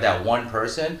 Yeah, you have that one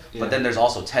person, but then there's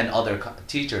also 10 other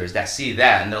teachers that see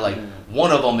that, and they're like,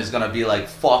 one of them is going to be like,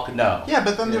 fuck no. Yeah,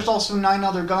 but then there's also 9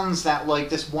 other guns that, like,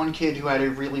 this one kid who had a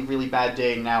really, really bad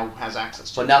day now has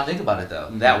access to. But now think about it, though.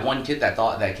 That one kid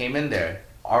that came in there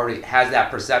already has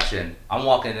that perception. I'm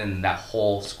walking in and that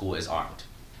whole school is armed.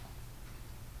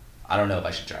 I don't know if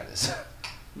I should try this.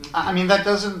 I mean, that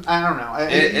doesn't... I don't know.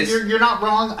 You're not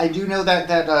wrong. I do know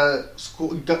that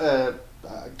school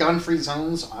gun-free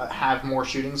zones have more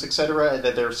shootings, etc.,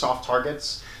 that they're soft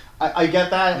targets. I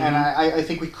get that, and I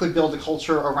think we could build a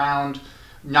culture around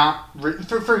not...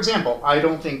 For example, I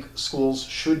don't think schools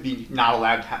should be not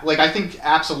allowed to have... Like, I think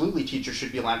absolutely teachers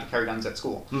should be allowed to carry guns at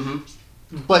school.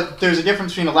 But there's a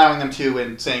difference between allowing them to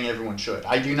and saying everyone should.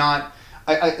 I do not...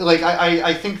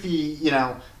 I think the, you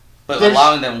know... But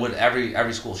allowing them would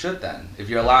every school should then. If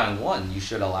you're allowing one, you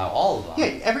should allow all of them.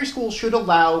 Yeah, every school should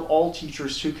allow all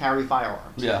teachers to carry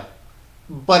firearms. Yeah.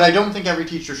 But I don't think every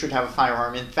teacher should have a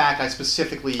firearm. In fact, I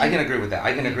can agree with that.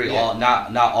 I can agree. All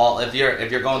not all. If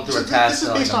you're going through a test. This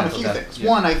is based on a few things. Yeah.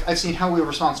 One, I've seen how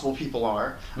irresponsible people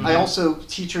are.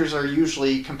 Teachers are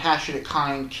usually compassionate,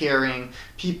 kind, caring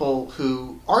people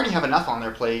who already have enough on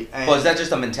their plate. Well, is that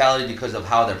just a mentality because of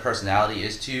how their personality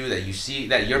is to you? That you see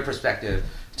that your perspective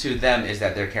to them is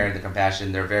that they're carrying the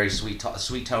compassion. They're very sweet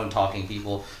tone talking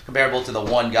people, comparable to the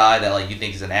one guy that like you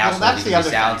think is an asshole because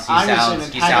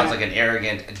he sounds like an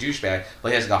arrogant douchebag, but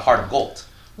he has a heart of gold.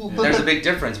 There's a big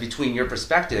difference between your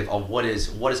perspective of what is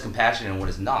compassion and what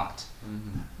is not.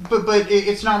 But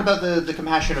it's not about the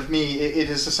compassion of me. It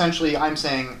is essentially, I'm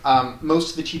saying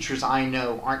most of the teachers I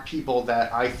know aren't people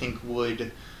that I think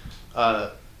would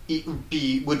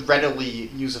readily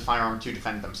use a firearm to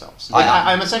defend themselves.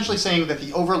 I'm essentially saying that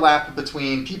the overlap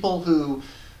between people who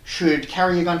should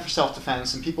carry a gun for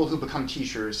self-defense and people who become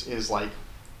teachers is like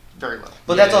very low.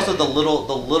 But that's also the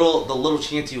little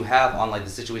chance you have on like the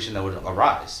situation that would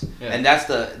arise, and that's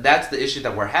the issue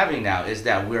that we're having now is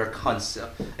that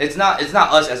it's not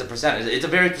us as a percentage. It's a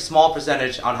very small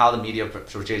percentage on how the media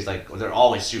portrays like there are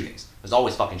always shootings. There's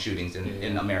always fucking shootings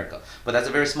in America, but that's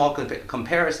a very small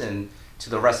comparison to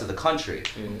the rest of the country.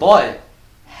 But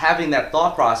having that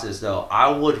thought process though, I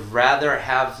would rather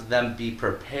have them be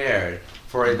prepared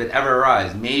for if it ever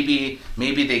arises. Maybe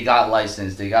they got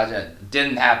licensed,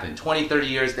 didn't happen. 20, 30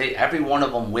 years, every one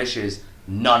of them wishes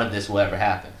none of this will ever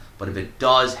happen. But if it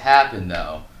does happen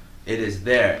though, it is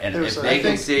there. And if they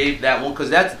can save that one, because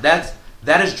that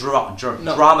is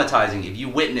dramatizing if you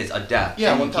witness a death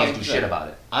and you can't do shit about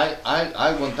it. I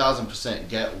 1000%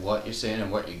 get what you're saying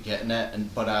and what you're getting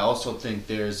at, but I also think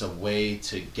there's a way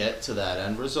to get to that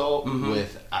end result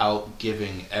without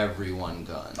giving everyone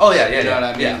guns. Oh yeah, you know what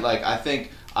I mean? Yeah. Like I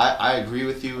think I agree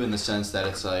with you in the sense that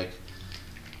it's like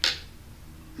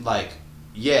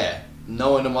yeah,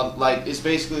 knowing them like it's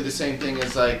basically the same thing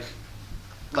as like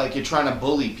you're trying to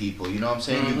bully people. You know what I'm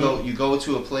saying? You go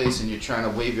to a place and you're trying to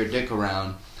wave your dick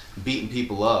around, beating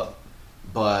people up,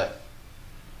 but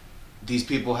these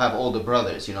people have older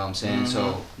brothers, you know what I'm saying?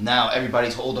 So now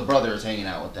everybody's older brother is hanging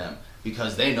out with them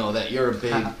because they know that you're as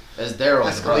big as their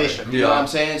older brother. You know what I'm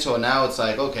saying? So now it's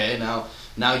like, okay,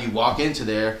 now you walk into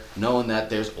there knowing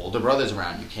that there's older brothers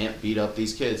around. You can't beat up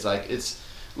these kids. Like it's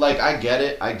like I get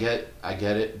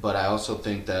it, but I also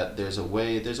think that there's a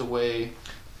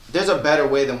better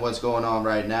way than what's going on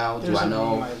right now. There's Do I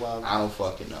know? Meme I love. I don't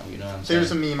fucking know. You know what I'm saying?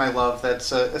 There's a meme I love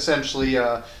that's essentially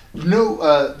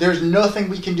there's nothing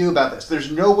we can do about this. There's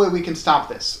no way we can stop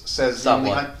this. Says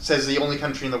the only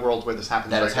country in the world where this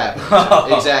happens. That is right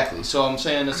happening. Exactly. So I'm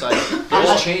saying it's like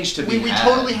there's change to be we had.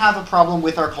 totally have a problem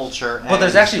with our culture. But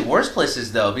there's actually worse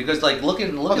places though, because like look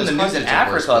in the news in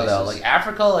Africa though. Like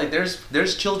Africa, like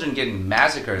there's children getting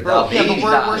massacred. Bro, yeah, but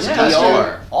we're supposed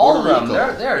to. All of them.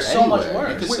 They're so much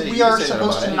worse. We are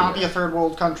supposed to not be a third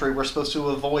world country. We're supposed to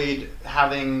avoid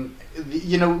having,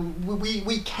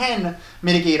 we can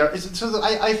mitigate our. So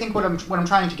I think what I'm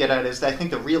trying to get at is that I think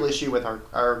the real issue with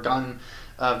our gun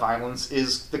violence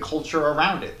is the culture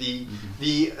around it,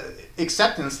 the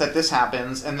acceptance that this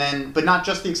happens, and then, but not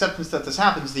just the acceptance that this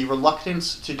happens, the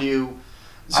reluctance to do.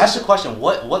 I asked a question.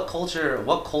 What culture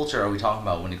are we talking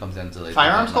about when it comes down to like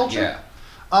firearms culture? Yeah.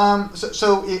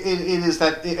 So it is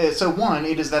that. So one,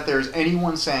 it is that there's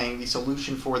anyone saying the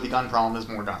solution for the gun problem is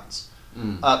more guns.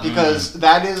 Because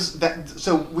that is that.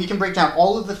 So we can break down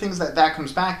all of the things that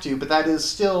comes back to, but that is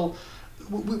still.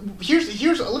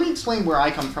 Here's. Let me explain where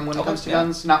I come from when it comes to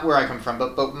guns. Not where I come from,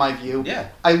 but my view. Yeah.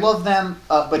 I love them,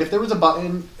 but if there was a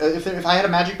button, if I had a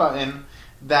magic button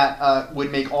that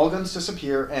would make all guns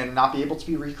disappear and not be able to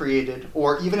be recreated,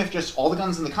 or even if just all the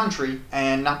guns in the country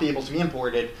and not be able to be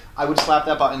imported, I would slap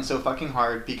that button so fucking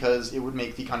hard because it would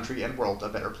make the country and world a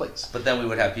better place. But then we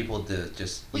would have people to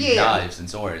just use knives and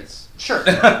swords. Sure.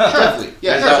 Definitely.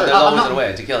 Yeah, there's always a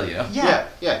way to kill you. Yeah.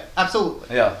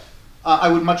 Absolutely. Yeah. I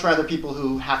would much rather people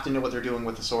who have to know what they're doing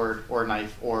with a sword or a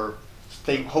knife or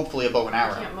hopefully a bow and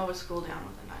arrow. You can't mow a school down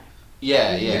with a knife.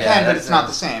 Yeah. You can, but it's not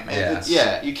the same.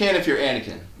 Yeah, you can if you're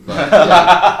Anakin. But,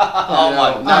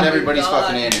 not everybody's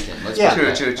fucking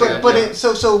Anakin. True.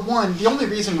 So one, the only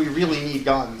reason we really need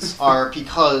guns are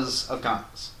because of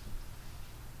guns.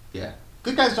 Yeah.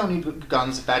 Good guys don't need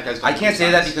guns. Bad guys don't. I can't say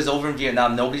that because over in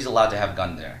Vietnam, nobody's allowed to have a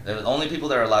gun there. The only people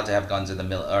that are allowed to have guns are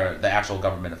the actual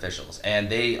government officials, and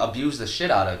they abuse the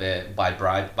shit out of it by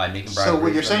making bribery. So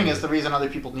what you're saying is the reason other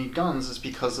people need guns is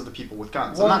because of the people with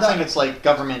guns. Well, I'm not saying it's like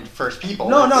government first people.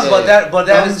 No, but that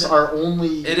guns is are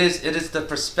only. It is the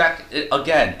perspective.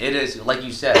 Again, it is like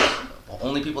you said.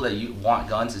 Only people that you want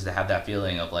guns is to have that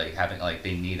feeling of like having like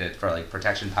they need it for like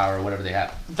protection power or whatever they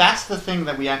have. That's the thing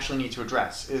that we actually need to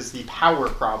address is the power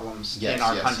problems in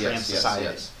our country and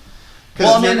society.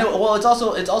 Well, it's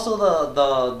also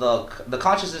the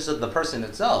consciousness of the person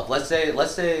itself. Let's say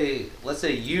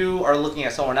you are looking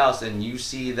at someone else and you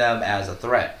see them as a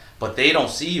threat, but they don't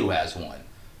see you as one.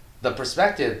 The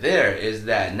perspective there is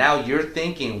that now you're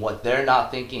thinking what they're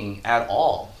not thinking at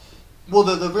all. Well,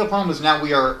 the real problem is now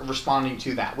we are responding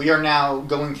to that. We are now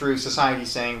going through society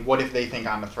saying, what if they think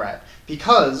I'm a threat?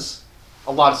 Because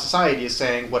a lot of society is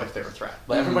saying, what if they're a threat?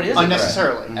 But everybody is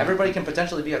unnecessarily. A threat. Everybody can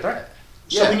potentially be a threat.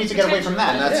 So we need to get away from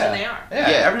that. And they are.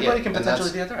 Yeah, everybody can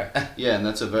potentially be a threat. Yeah, and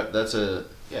that's a But that's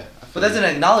an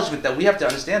acknowledgement that we have to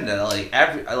understand that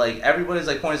everybody's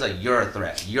like point is like you're a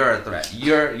threat, you're that.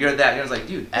 You're like,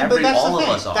 dude, all of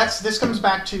us are. This comes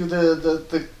back to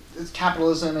the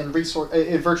capitalism and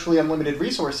virtually unlimited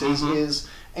resources is,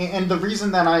 and the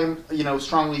reason that I'm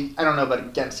strongly, I don't know about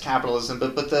against capitalism,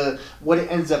 but what it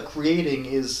ends up creating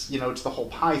is it's the whole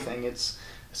pie thing. It's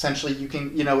essentially you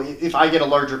can if I get a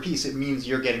larger piece, it means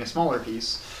you're getting a smaller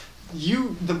piece.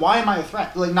 Why am I a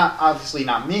threat? Like obviously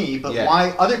not me, but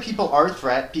why other people are a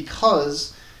threat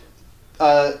because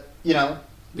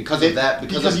Because of that.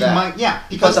 Because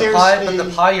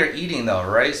the pie you're eating though,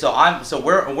 right? So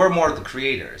we're more of the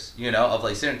creators, of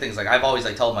like certain things. Like I've always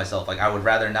like told myself like I would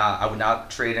not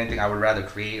trade anything. I would rather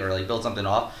create or like build something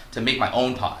off to make my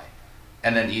own pie,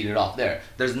 and then eat it off there.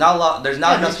 There's not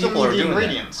enough people who are doing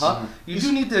that. Huh? Mm-hmm. You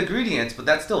do need the ingredients, but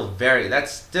that's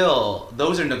still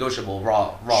those are negotiable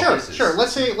raw pieces. Sure.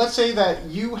 Let's say that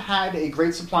you had a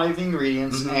great supply of the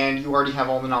ingredients and you already have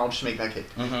all the knowledge to make that cake.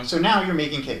 So now you're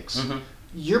making cakes.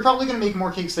 you're probably going to make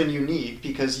more cakes than you need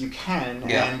because you can,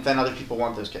 and then other people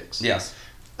want those cakes. Yes.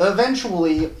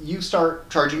 Eventually, you start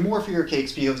charging more for your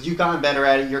cakes because you've gotten better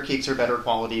at it, your cakes are better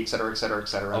quality, etc., etc.,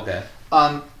 etc. Okay.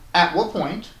 At what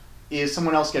point is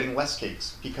someone else getting less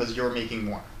cakes because you're making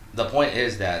more? The point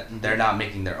is that they're not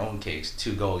making their own cakes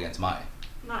to go against mine.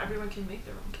 Not everyone can make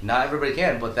their own cake. Not everybody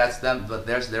can, but that's them. But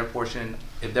there's their portion.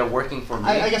 If they're working for me,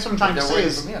 I guess what I'm trying to say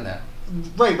is for me on that.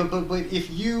 Right, but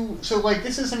if you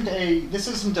this isn't a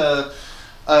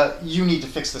you need to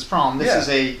fix this problem. This is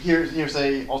a here's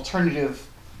a alternative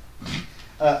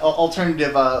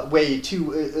way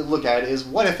to look at it is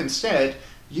what if instead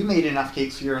you made enough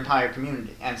cakes for your entire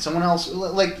community and someone else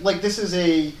like this is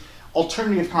a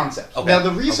alternative concept. Okay. Now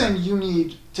the reason you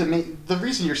need to the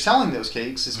reason you're selling those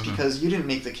cakes is because you didn't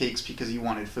make the cakes because you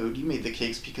wanted food. You made the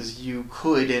cakes because you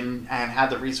could and had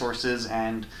the resources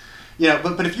and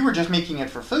but if you were just making it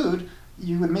for food,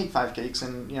 you would make 5 cakes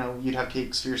and you'd have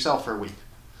cakes for yourself for a week.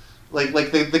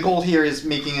 Like the goal here is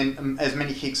making as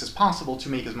many cakes as possible to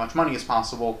make as much money as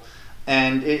possible,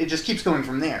 and it just keeps going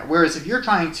from there. Whereas if you're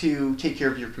trying to take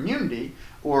care of your community,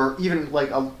 or even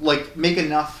make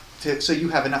enough so you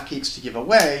have enough cakes to give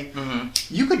away,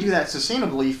 you could do that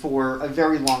sustainably for a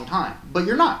very long time. But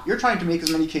you're not. You're trying to make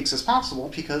as many cakes as possible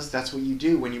because that's what you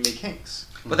do when you make cakes.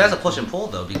 But that's a push and pull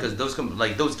though, because those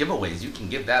giveaways, you can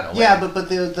give that away. Yeah, but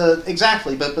the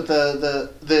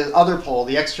other pull,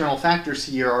 the external factors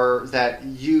here are that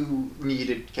you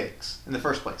needed cakes in the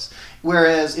first place.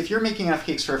 Whereas if you're making enough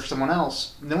cakes for someone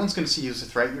else, no one's going to see you as a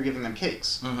threat. You're giving them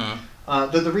cakes.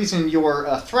 The reason you're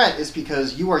a threat is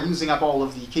because you are using up all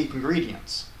of the cake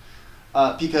ingredients.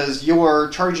 Because you're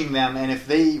charging them, and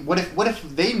what if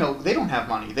they know they don't have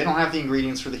money, they don't have the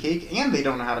ingredients for the cake, and they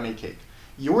don't know how to make cake.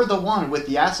 You're the one with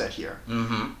the asset here.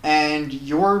 And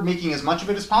you're making as much of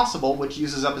it as possible, which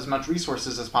uses up as much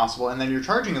resources as possible, and then you're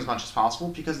charging as much as possible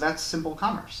because that's simple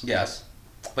commerce. Yes.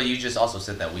 But you just also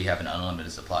said that we have an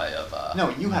unlimited supply of... No,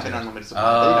 you have an unlimited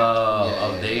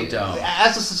supply. They don't.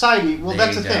 As a society,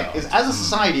 that's the thing, is as a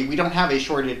society, we don't have a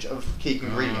shortage of cake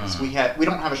ingredients. We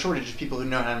don't have a shortage of people who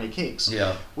know how to make cakes.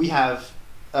 Yeah. We have...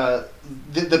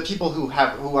 the people who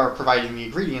are providing the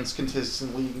ingredients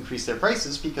consistently increase their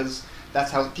prices because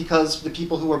the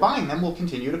people who are buying them will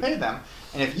continue to pay them,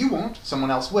 and if you won't, someone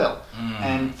else will,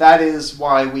 and that is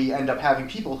why we end up having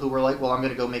people who are like, well, I'm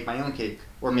going to go make my own cake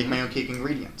or make my own cake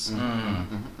ingredients.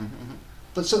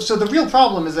 But so the real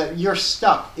problem is that you're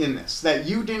stuck in this. That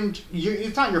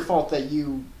it's not your fault that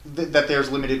that there's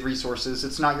limited resources.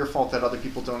 It's not your fault that other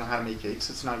people don't know how to make cakes.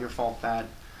 It's not your fault that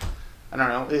I don't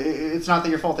know. It's not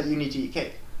your fault that you need to eat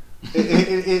cake.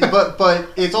 But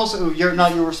it's also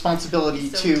not your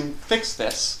responsibility to fix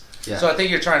this. Yeah. So I think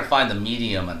you're trying to find the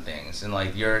medium on things, and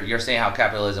you're saying how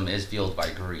capitalism is fueled by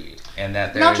greed, and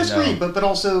that there not just greed, but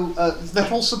also the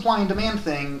whole supply and demand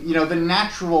thing. The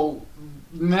natural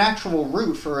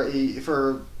route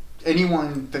for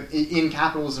anyone in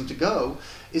capitalism to go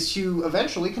is to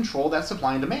eventually control that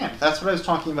supply and demand. That's what I was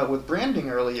talking about with branding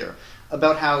earlier.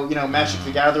 About how Magic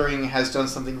the Gathering has done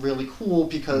something really cool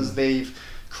because they've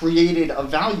created a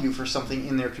value for something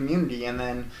in their community, and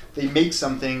then they make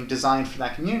something designed for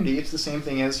that community. It's the same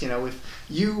thing as if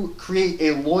you create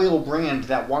a loyal brand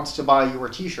that wants to buy your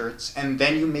T-shirts, and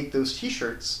then you make those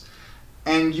T-shirts,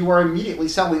 and you are immediately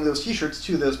selling those T-shirts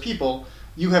to those people.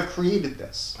 You have created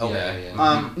this. Okay.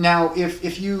 Now,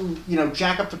 if you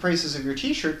jack up the prices of your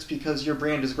T-shirts because your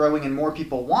brand is growing and more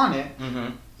people want it.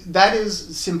 That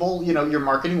is simple. You're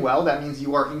marketing well. That means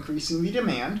you are increasing the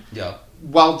demand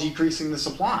while decreasing the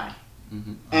supply.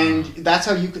 And that's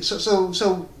how you could.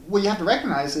 So what you have to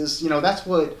recognize is, that's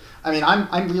what I mean.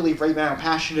 I'm really right now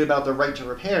passionate about the right to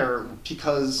repair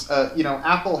because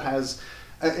Apple has.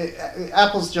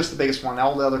 Apple's just the biggest one.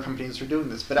 All the other companies are doing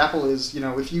this, but Apple is,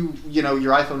 if your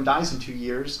iPhone dies in 2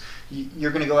 years, you're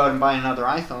going to go out and buy another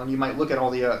iPhone. You might look at all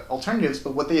the alternatives,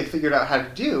 but what they have figured out how to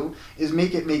do is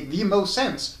make it make the most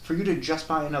sense for you to just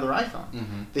buy another iPhone.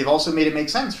 They've also made it make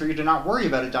sense for you to not worry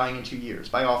about it dying in 2 years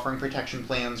by offering protection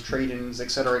plans, trade-ins,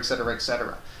 etc., etc.,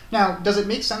 etc. Now, does it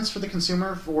make sense for the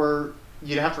consumer for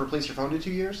you to have to replace your phone in 2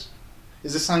 years?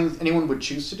 Is this something anyone would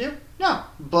choose to do? No,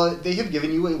 but they have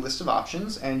given you a list of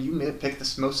options, and you may pick the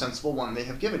most sensible one they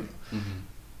have given you.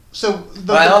 So,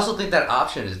 but I also think that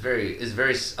option is very. I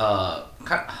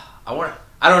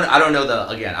don't know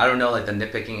the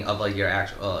nitpicking of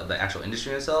the actual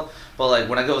industry itself, but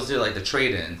when I go to the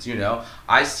trade-ins,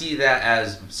 I see that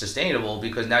as sustainable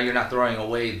because now you're not throwing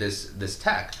away this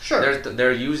tech. Sure,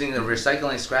 they're using the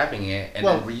recycling, scrapping it, and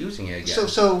then reusing it again.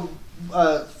 So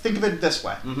think of it this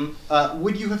way.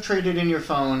 Would you have traded in your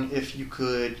phone if you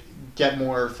could get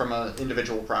more from an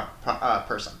individual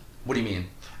person? What do you mean?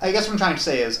 I guess what I'm trying to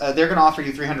say is they're going to offer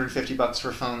you $350 for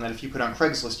a phone that if you put on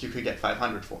Craigslist you could get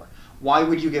 $500 for. Why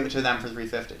would you give it to them for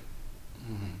 $350?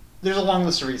 There's a long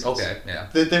list of reasons. Okay, yeah.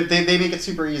 They make it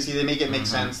super easy. They make it make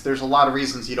sense. There's a lot of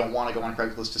reasons you don't want to go on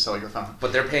Craigslist to sell your phone.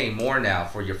 But they're paying more now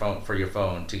for your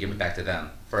phone to give it back to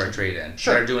them for a trade-in.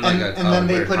 Sure. They're doing and then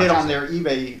they put it on their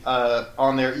eBay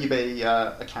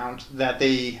account that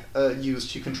they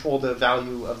use to control the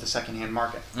value of the secondhand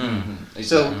market. Mm-hmm.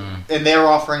 So and they're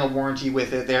offering a warranty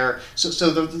with it. So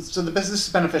the business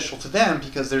is beneficial to them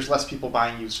because there's less people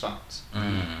buying used phones.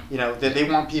 You know, they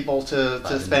want people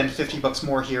to spend $50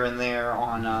 more here and there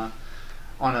on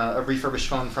a refurbished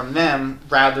phone from them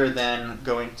rather than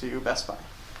going to Best Buy.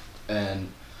 And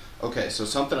okay, so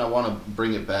something I want to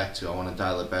bring it back to, I want to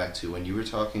dial it back to when you were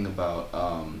talking about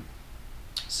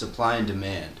supply and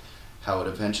demand, how it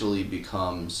eventually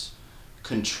becomes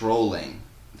controlling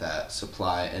that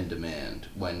supply and demand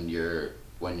when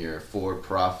you're for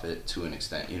profit to an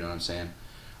extent. You know what I'm saying?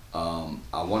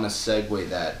 I want to segue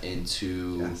that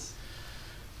into. Yes.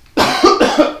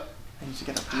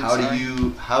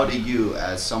 How do you,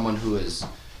 as someone who has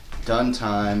done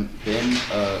time, been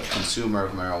a consumer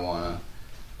of marijuana,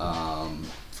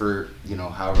 for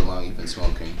however long you've been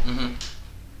smoking,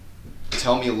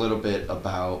 tell me a little bit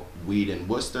about weed in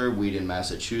Worcester, weed in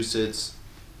Massachusetts,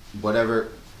 whatever.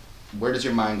 Where does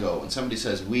your mind go when somebody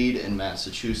says weed in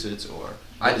Massachusetts or?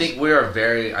 I think we are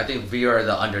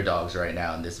the underdogs right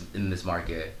now in this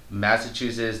market.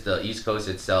 Massachusetts, the East Coast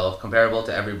itself, comparable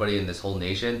to everybody in this whole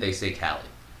nation, they say Cali.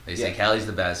 They say Cali's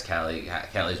the best.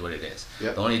 Cali's what it is.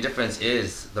 Yep. The only difference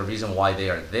is the reason why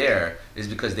they are there is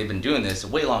because they've been doing this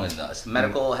way longer than us.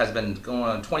 Medical has been going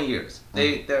on 20 years.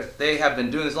 They have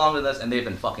been doing this longer than us, and they've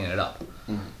been fucking it up.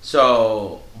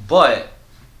 So, but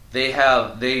they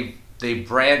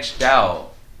branched out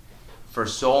for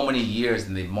so many years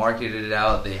and they marketed it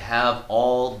out. They have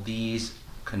all these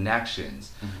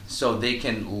connections, so they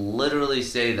can literally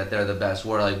say that they're the best.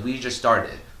 We're like, we just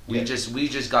started. We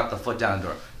just got the foot down the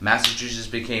door. Massachusetts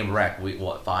became rec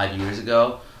 5 years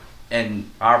ago,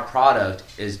 and our product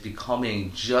is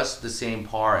becoming just the same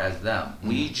par as them.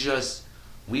 We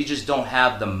just don't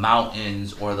have the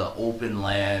mountains or the open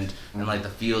land and like the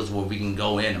fields where we can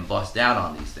go in and bust down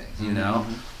on these things, you know?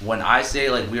 When I say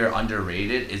like we are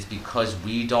underrated, it's because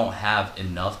we don't have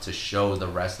enough to show the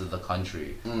rest of the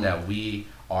country that we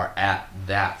are at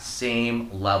that same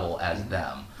level as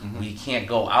them. We can't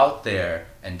go out there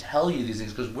and tell you these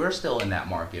things because we're still in that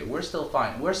market. We're still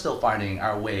finding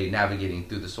our way navigating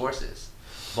through the sources.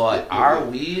 But our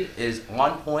weed is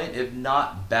on point, if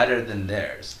not better than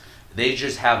theirs. They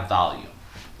just have volume.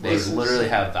 They literally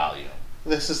have value.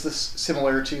 This is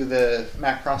similar to the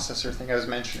Mac processor thing I was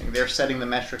mentioning. They're setting the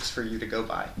metrics for you to go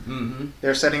by.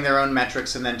 They're setting their own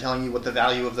metrics and then telling you what the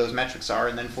value of those metrics are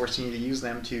and then forcing you to use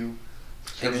them to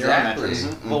determine your own metrics.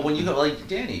 Well, when you go, like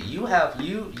Danny, you have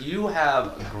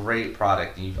a great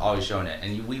product and you've always shown it.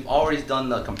 And we've always done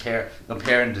the compare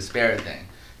and despair thing.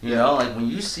 You know, like when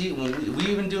we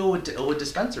even do it with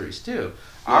dispensaries too.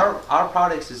 Our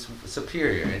products is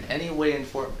superior in any way and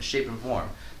shape and form.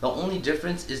 The only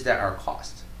difference is that our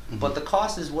cost. But the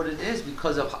cost is what it is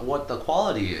because of what the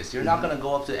quality is. You're not going to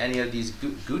go up to any of these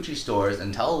Gucci stores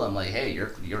and tell them like, hey,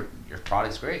 your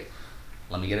product's great.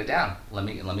 Let me get it down. Let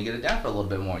me get it down for a little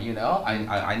bit more. You know,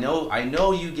 I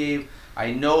know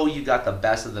you got the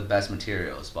best of the best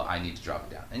materials, but I need to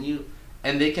drop it down.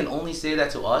 And they can only say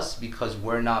that to us because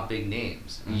we're not big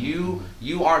names. You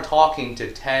aren't talking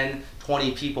to 10,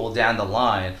 20 people down the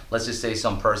line. Let's just say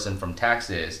some person from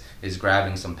Texas is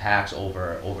grabbing some packs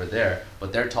over there,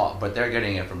 but they're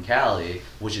getting it from Cali,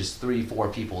 which is 3, 4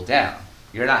 people down.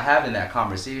 You're not having that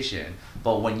conversation.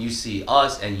 But when you see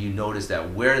us and you notice that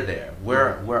we're there,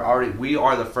 we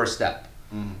are the first step.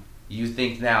 You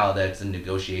think now that it's a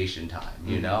negotiation time,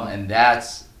 you know, and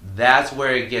that's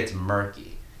where it gets murky.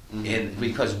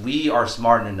 Because we are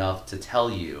smart enough to tell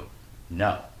you,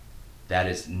 no, that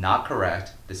is not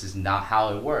correct. This is not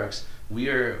how it works.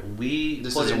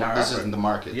 This isn't the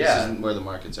market. Yeah. This isn't where the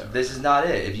market's at. This is not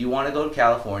it. If you want to go to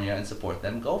California and support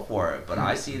them, go for it. But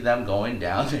I see them going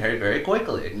down very, very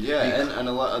quickly. Yeah, and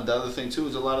the other thing too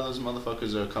is a lot of those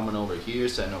motherfuckers are coming over here,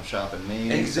 setting up shop in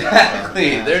Maine.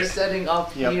 Exactly. They're setting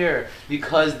up here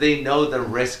because they know the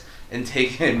risk and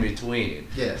taking in between.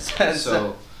 Yes.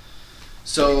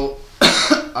 So,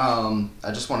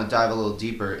 I just want to dive a little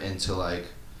deeper into like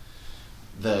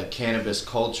the cannabis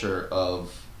culture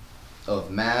of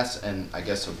Mass and I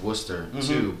guess of Worcester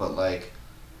too, but like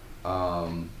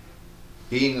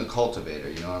being a cultivator,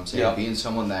 you know what I'm saying? Yep. Being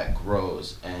someone that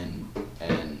grows and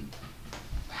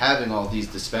having all these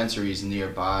dispensaries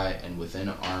nearby and within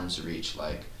arm's reach,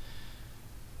 like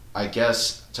I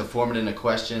guess to form it in a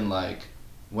question, like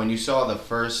when you saw the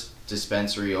first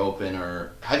dispensary open,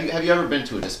 or have you ever been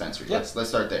to a dispensary? Yeah. Let's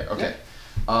start there. Okay.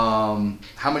 Yeah.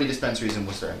 How many dispensaries in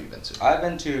Worcester have you been to? I've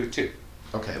been to 2.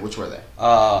 Okay, which were they?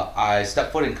 I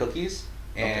stepped foot in Cookies,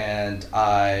 and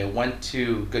I went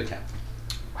to Good Camp.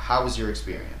 How was your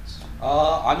experience?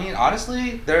 I mean,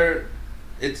 honestly,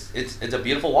 it's a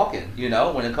beautiful walk-in. You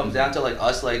know, when it comes down to like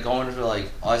us, like going for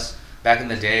like us back in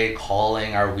the day,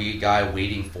 calling our weed guy,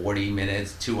 waiting 40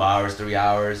 minutes, 2 hours, 3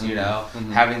 hours. You know,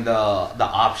 having the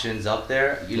options up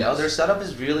there. You know, their setup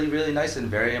is really, really nice and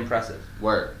very impressive.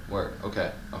 Word.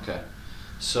 Okay.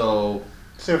 So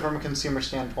from a consumer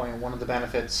standpoint, one of the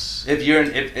benefits. If you're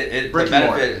Brick the and benefit,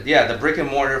 mortar. yeah, the brick and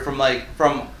mortar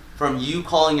from you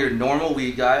calling your normal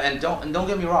weed guy, and don't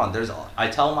get me wrong. I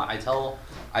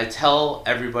tell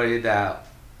everybody that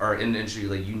are in the industry,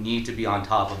 like, you need to be on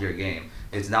top of your game.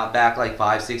 It's not back like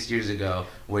 5-6 years ago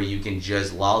where you can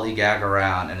just lollygag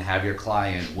around and have your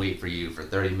client wait for you for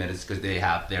 30 minutes because they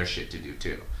have their shit to do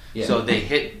too. Yeah. So they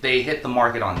hit the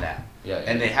market on that. Yeah.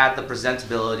 And they had the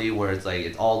presentability where it's like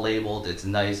it's all labeled, it's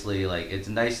nicely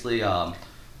lab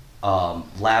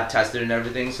tested and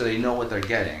everything, so they know what they're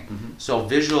getting. So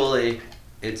visually,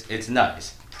 it's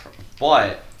nice.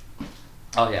 But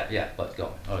but go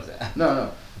on. What was that?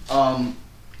 No.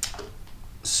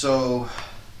 So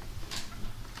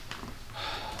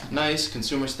nice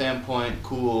consumer standpoint,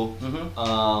 cool.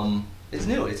 It's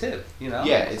new, it's hip, you know?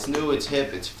 Yeah, it's new, it's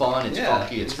hip, it's fun, it's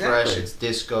funky, it's fresh, it's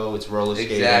disco, it's roller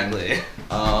skating. Exactly.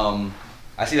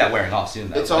 I see that wearing off soon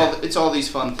though. It's all these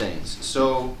fun things.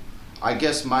 So I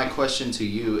guess my question to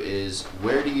you is,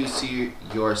 where do you see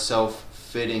yourself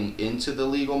fitting into the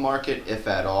legal market, if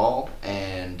at all?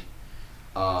 And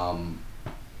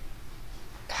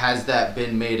has that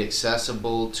been made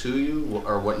accessible to you,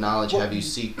 or what knowledge have you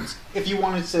seeked? If you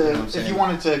wanted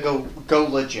to go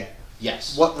legit,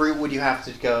 yes. What route would you have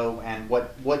to go, and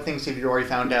what things have you already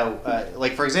found out?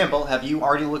 Like, for example, have you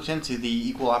already looked into the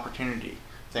equal opportunity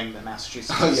thing that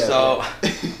Massachusetts? Oh,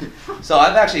 yeah. So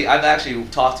I've actually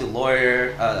talked to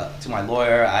my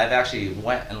lawyer. I've actually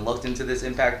went and looked into this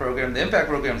impact program. The impact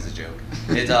program is a joke.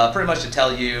 It's pretty much to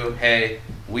tell you, hey,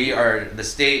 the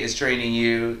state is training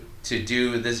you to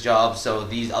do this job so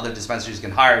these other dispensaries can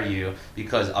hire you,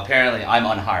 because apparently I'm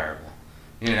unhireable.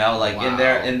 You know, like, wow.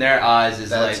 in their eyes,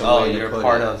 is like, oh, you're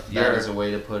part of. That is a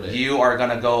way to put it. You are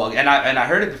gonna go, and I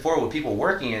heard it before with people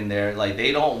working in there. Like,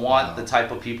 they don't want the type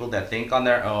of people that think on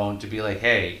their own to be like,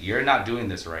 hey, you're not doing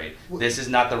this right. This is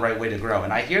not the right way to grow.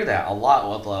 And I hear that a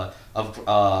lot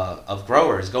of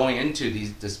growers going into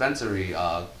these dispensary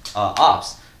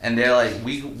ops, and they're like,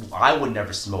 I would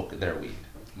never smoke their weed.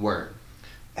 Word.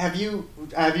 Have you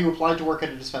applied to work at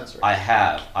a dispensary? I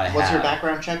have. Was your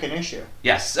background check an issue?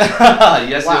 Yes.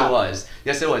 Yes, wow.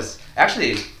 It was.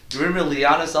 Actually, do you remember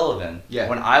Liana Sullivan? Yeah.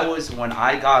 When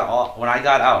I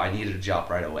got out, I needed a job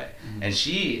right away. And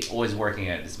she was working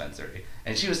at a dispensary.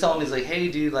 And she was telling me, like,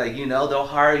 hey, dude, like, you know, they'll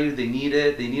hire you, they need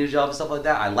a job and stuff like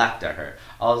that. I laughed at her.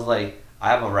 I was like, I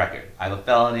have a record. I have a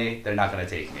felony. They're not gonna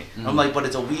take me. I'm like, but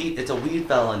it's a weed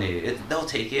felony. They'll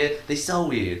take it. They sell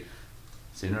weed.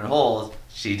 Sooner or later,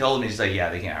 she told me, she's like, yeah,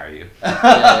 they can't hire you.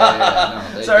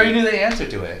 No, so I already knew the answer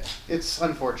to it. It's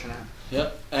unfortunate.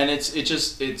 Yep, and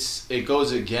it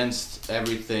goes against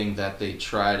everything that they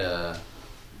try to.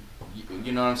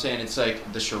 You know what I'm saying? It's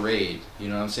like the charade. You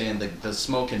know what I'm saying? The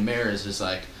smoke and mirrors is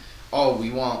like, oh,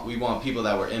 we want people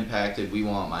that were impacted. We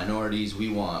want minorities. We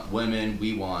want women.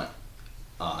 We want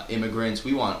immigrants.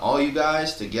 We want all you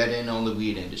guys to get in on the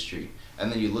weed industry. And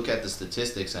then you look at the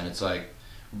statistics, and it's like,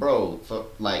 bro,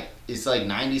 like, it's like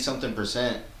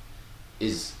 90-something%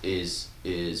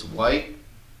 is white.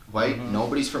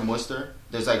 Nobody's from Worcester.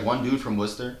 There's like one dude from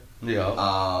Worcester.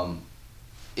 Yeah.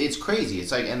 It's crazy.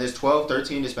 It's like, and there's 12,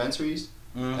 13 dispensaries,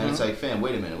 and it's like, fam,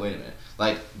 wait a minute.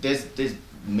 Like, there's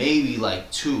maybe like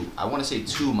 2. I want to say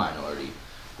 2 minority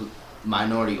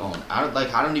owned.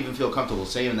 I don't even feel comfortable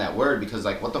saying that word, because,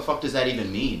 like, what the fuck does that even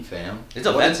mean, fam? It's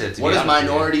offensive. What does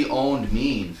minority owned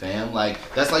mean, fam? Like,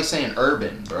 that's like saying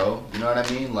urban, bro. You know what I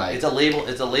mean? Like, it's a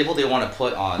label they want to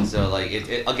put on. So, like,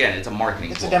 again, it's a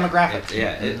marketing. It's a demographic.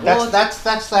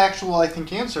 That's the actual, I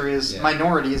think, answer is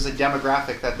minority is a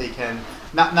demographic that they can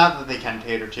not that they can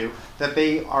cater to, that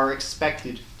they are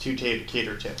expected to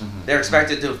cater to. They're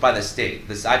expected to by the state.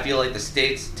 I feel like the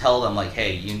states tell them, like,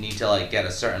 hey, you need to, like, get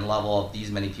a certain level of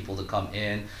these many people to come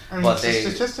in. I mean, it's a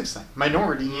statistics thing.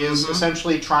 Minority is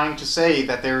essentially trying to say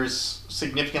that there's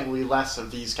significantly less of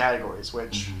these categories,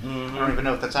 which I don't even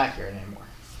know if that's accurate anymore.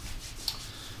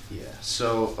 Yeah.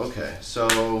 So okay.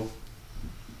 So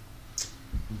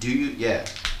do you? Yeah.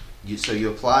 So you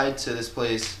applied to this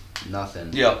place.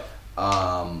 nothing. Yep.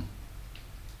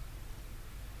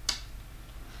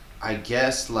 I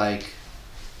guess like,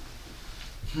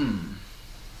 I'm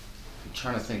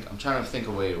trying to think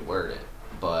a way to word it,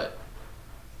 but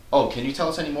can you tell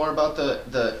us any more about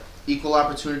the Equal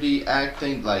Opportunity Act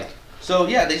thing? Like, so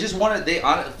yeah, they just wanted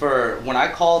when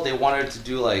I called, they wanted to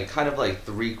do like kind of like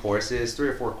 3 or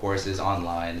 4 courses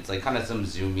online. It's like kind of some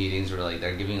Zoom meetings where like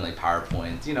they're giving like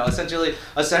PowerPoints. You know,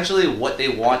 essentially what they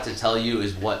want to tell you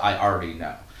is what I already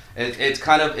know. It's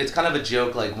kind of a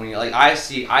joke. Like when you like I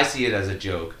see it as a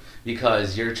joke.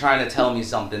 Because you're trying to tell me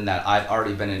something that I've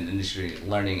already been in the industry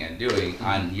learning and doing,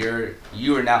 and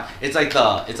you are now. It's like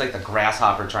the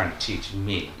grasshopper trying to teach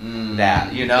me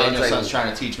that, you know. Daniel it's Son's like,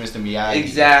 trying to teach Mr. Miyagi.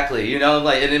 Exactly, you know,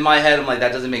 like, and in my head I'm like,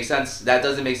 that doesn't make sense. That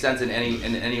doesn't make sense in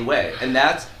any way, and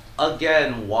that's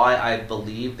again why I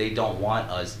believe they don't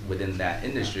want us within that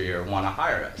industry or want to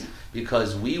hire us,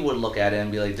 because we would look at it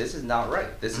and be like, this is not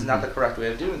right. This is not the correct way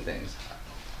of doing things.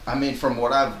 I mean, from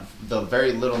the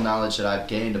very little knowledge that I've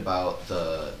gained about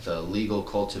the legal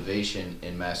cultivation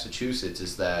in Massachusetts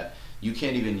is that you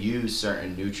can't even use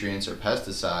certain nutrients or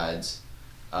pesticides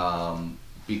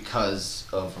because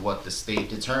of what the state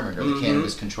determined or the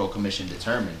Cannabis Control Commission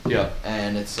determined. Yeah.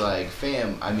 And it's like,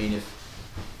 fam, I mean,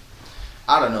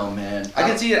 I don't know, man. I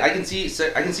can see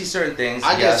certain things.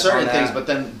 I get certain things, but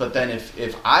then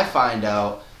if I find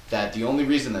out that the only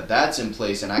reason that that's in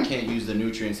place and I can't use the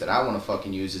nutrients that I want to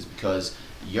fucking use is because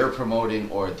you're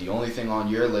promoting or the only thing on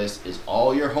your list is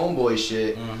all your homeboy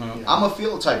shit, I'm gonna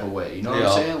feel a type of way. You know what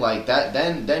I'm saying? Like that.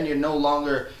 Then you're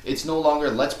it's no longer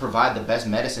let's provide the best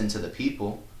medicine to the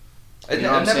people. You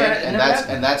know what I'm saying?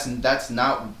 And that's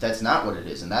not what it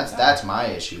is. And that's my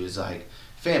issue. Is like,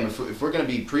 fam, if we're gonna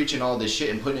be preaching all this shit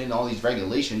and putting in all these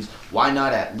regulations, why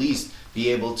not at least be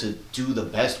able to do the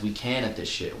best we can at this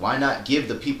shit? Why not give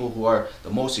the people who are the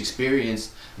most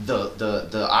experienced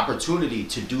the opportunity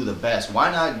to do the best? Why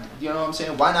not, you know what I'm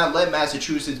saying? Why not let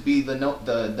Massachusetts be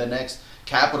the next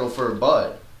capital for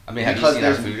bud? I mean, because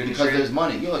there's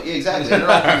money. You know, exactly. And it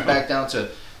all comes back down to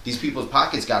these people's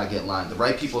pockets got to get lined. The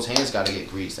right people's hands got to get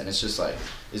greased. And it's just like,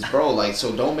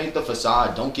 so don't make the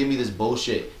facade. Don't give me this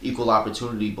bullshit, equal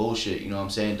opportunity bullshit. You know what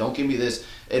I'm saying? Don't give me this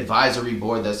advisory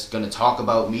board that's going to talk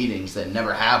about meetings that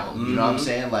never have them. You know what I'm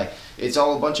saying? Like, it's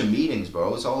all a bunch of meetings,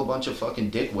 bro. It's all a bunch of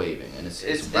fucking dick waving. And it's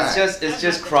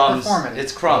just crumbs.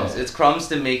 It's crumbs. Yeah. It's crumbs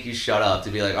to make you shut up, to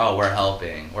be like, oh, we're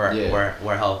helping.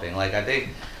 We're helping. Like, I think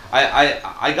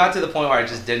I got to the point where I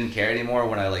just didn't care anymore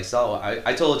when I saw.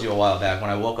 I told you a while back when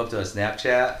I woke up to a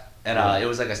Snapchat and it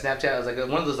was like a Snapchat. It was like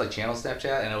one of those like channel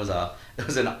Snapchat, and it was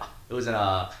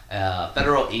an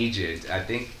federal agent. I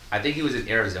think he was in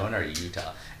Arizona or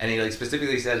Utah, and he like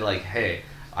specifically said like, hey,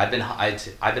 I've been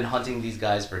hunting these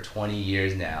guys for 20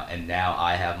 years now, and now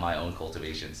I have my own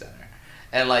cultivation center.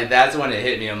 And like that's when it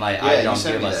hit me. I'm like, I don't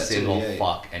give a single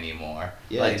fuck anymore.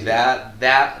 Yeah, like dude. that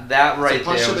right it's a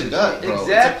punch there. To the gut, bro.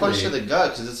 Exactly. It's a punch to the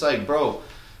gut because it's like, bro.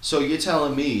 So you're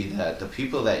telling me that the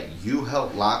people that you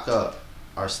helped lock up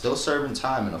are still serving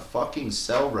time in a fucking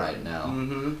cell right now,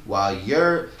 while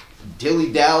you're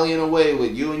dilly-dallying away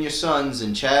with you and your sons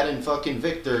and Chad and fucking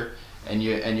Victor, and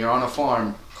you're on a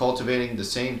farm cultivating the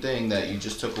same thing that you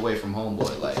just took away from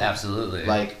homeboy. Like, absolutely.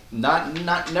 Like, not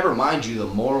never mind you the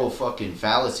moral fucking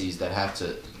fallacies that have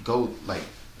to go like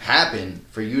happen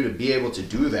for you to be able to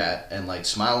do that and like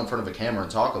smile in front of a camera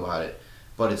and talk about it.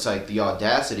 But it's like the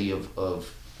audacity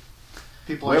of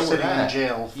people are sitting in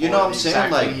jail. For you know what I'm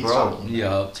saying? Like,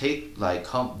 bro, take like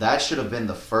that should have been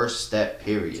the first step.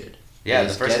 Period. Yeah,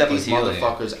 the first step was healing. Get these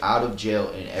motherfuckers out of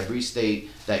jail in every state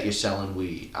that you're selling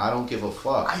weed. I don't give a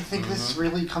fuck. I think this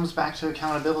really comes back to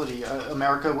accountability.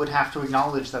 America would have to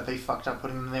acknowledge that they fucked up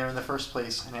putting them there in the first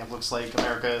place, and it looks like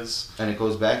America is... And it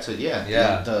goes back to,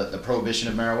 the prohibition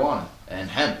of marijuana and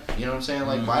hemp. You know what I'm saying?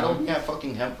 Like, why don't we have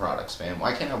fucking hemp products, fam?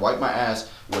 Why can't I wipe my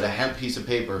ass with a hemp piece of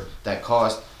paper that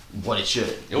costs what it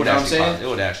should? It would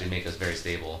actually make us very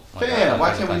stable. Like,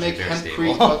 why can't we make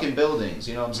hemp-free fucking buildings?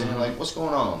 You know what I'm saying? Like, what's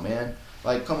going on, man?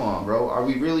 Like, come on, bro. Are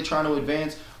we really trying to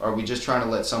advance, or are we just trying to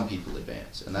let some people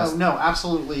advance? And that's no,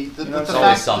 absolutely. The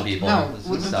fact some people. No,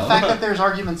 the fact that there's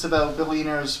arguments about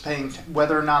billionaires paying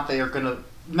whether or not they are going to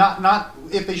not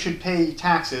if they should pay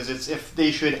taxes. It's if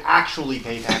they should actually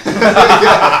pay taxes.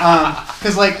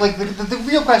 Because like the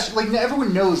real question, like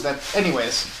everyone knows that.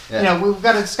 Anyways, you know, we've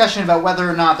got a discussion about whether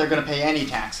or not they're going to pay any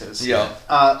taxes. Yeah.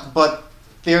 But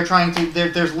they're trying to.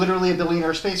 There's literally a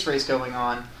billionaire space race going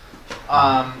on.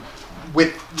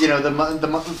 With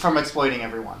the from exploiting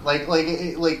everyone, like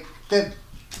that.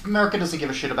 America doesn't give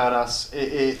a shit about us.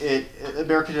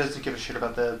 America doesn't give a shit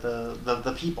about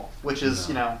the people, which is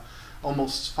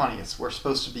almost funny. We're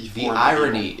supposed to be for The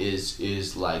irony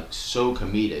is like so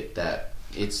comedic that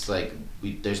it's like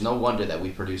there's no wonder that we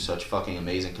produce such fucking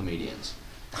amazing comedians.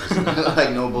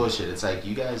 Like no bullshit. It's like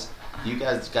you guys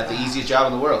got the easiest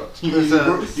job in the world.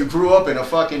 You grew up in a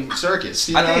fucking circus.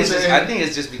 You know I think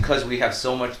it's just because we have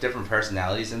so much different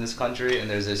personalities in this country, and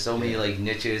there's so many like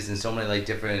niches and so many like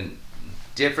different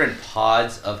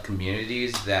pods of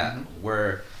communities that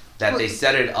they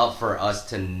set it up for us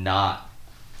to not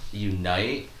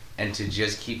unite and to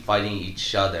just keep fighting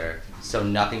each other, so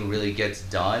nothing really gets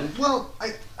done. Well,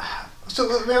 so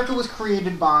America was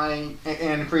created by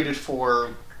and created for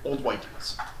old white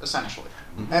dudes, essentially.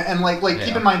 Mm-hmm. And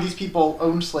keep in mind, these people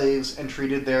owned slaves and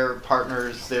treated their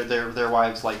partners, their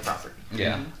wives, like property.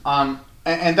 Yeah.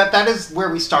 And that is where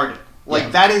we started.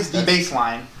 That is the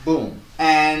baseline. Boom.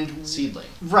 And seedling.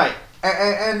 Right.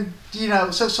 And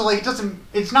so it doesn't.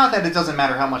 It's not that it doesn't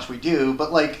matter how much we do,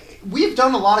 but we've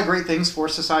done a lot of great things for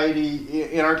society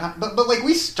in our time, but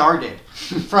we started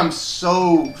from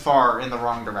so far in the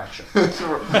wrong direction. A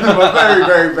very,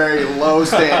 very, very low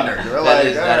standard. That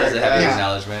is a heavy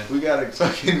acknowledgement. We gotta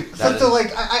fucking.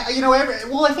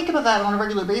 I think about that on a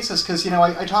regular basis because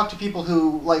I talk to people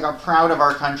who are proud of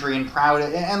our country and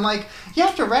you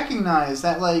have to recognize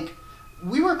that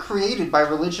we were created by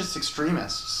religious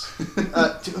extremists,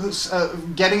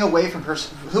 getting away from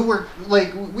who were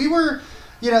we were.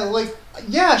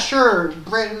 Yeah, sure,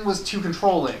 Britain was too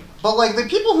controlling. But, the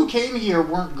people who came here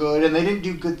weren't good, and they didn't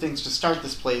do good things to start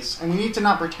this place. And we need to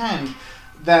not pretend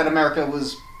that America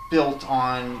was built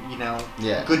on,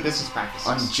 good business practices.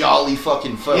 On jolly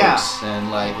fucking folks. Yeah. And,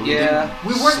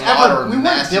 we weren't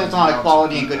built on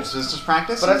equality and good business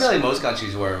practices. But I feel like most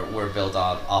countries were built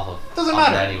off of doesn't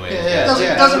matter. Anyway. It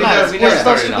doesn't matter. We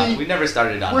never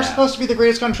started on We're supposed to be the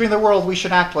greatest country in the world. We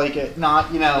should act like it,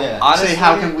 not, Honestly, say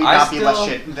how can we not be less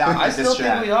shit. I still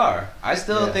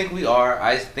think we are.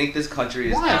 I think this country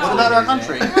is. Why? What about our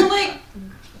country? We're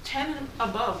 10 and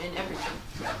above in everything.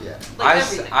 Yeah.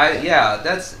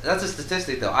 That's a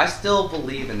statistic though. I still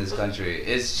believe in this country.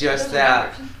 It's just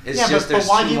that there's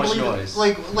why too do you much believe noise.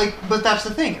 But that's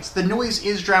the thing. It's the noise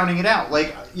is drowning it out.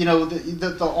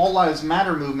 The All Lives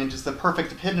Matter movement is the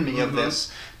perfect epitome of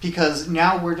this because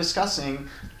now we're discussing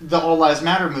the All Lives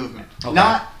Matter movement,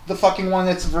 not the fucking one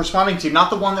that's responding to, not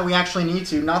the one that we actually need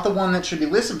to, not the one that should be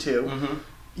listened to. Mm-hmm.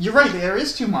 You're right, there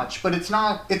is too much, but it's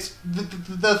not, it's,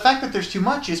 the fact that there's too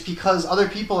much is because other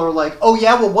people are like, oh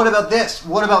yeah, well what about this?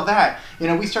 What about that?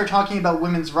 We start talking about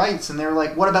women's rights and they're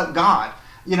like, what about God?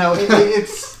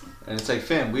 It's... And it's like,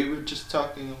 fam, we were just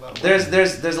talking about... There's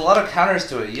a lot of counters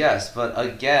to it, yes, but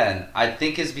again, I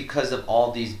think it's because of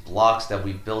all these blocks that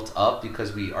we built up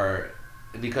because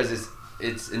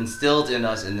it's instilled in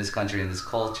us in this country, in this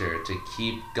culture, to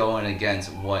keep going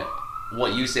against what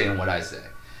you say and what I say.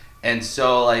 And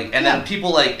so then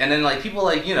people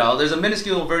there's a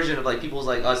minuscule version of people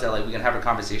like us that we can have a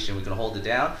conversation, we can hold it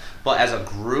down, but as a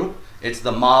group, it's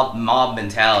the mob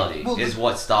mentality is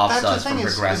what stops us from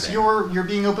progressing. You're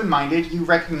being open-minded. You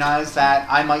recognize that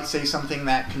I might say something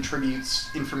that contributes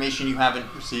information you haven't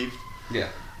received. Yeah.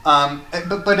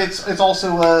 But it's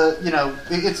also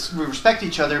it's we respect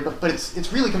each other, but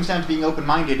it's really comes down to being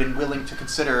open-minded and willing to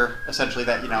consider essentially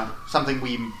that something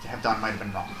we have done might have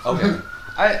been wrong. Okay.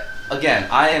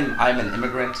 I'm an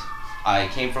immigrant. I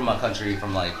came from a country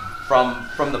from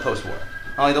the post-war.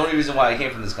 The only reason why I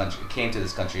came to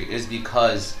this country is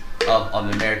because of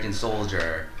an American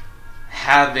soldier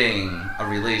having a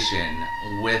relation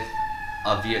with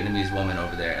a Vietnamese woman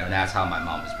over there, and that's how my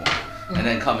mom was born. Mm-hmm. And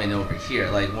then coming over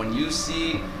here,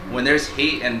 when there's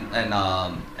hate and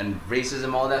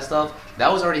racism, all that stuff,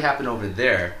 that was already happened over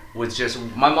there. With just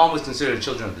my mom was considered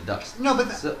children of the dust. No, but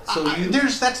that's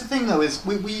the thing though is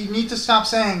we need to stop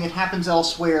saying it happens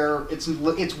elsewhere. It's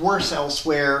worse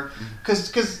elsewhere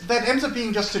because that ends up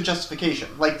being just a justification.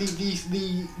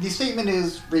 The statement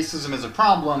is racism is a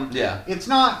problem. Yeah, it's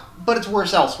not, but it's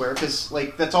worse elsewhere because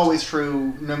that's always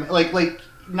true.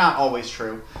 Not always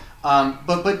true.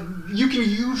 But you can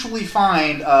usually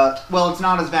find it's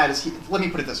not as bad as let me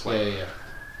put it this way. Yeah.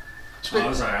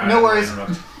 I'm sorry. No worries.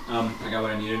 I got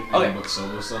what I needed. Okay. I booked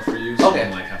solo stuff for you, so okay. I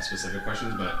don't have specific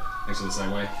questions, but thanks for the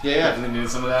segue. Yeah. Definitely needed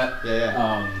some of that.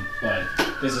 Yeah. But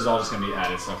this is all just gonna be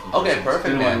added stuff. Okay,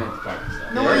 perfect, man.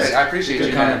 No worries. I appreciate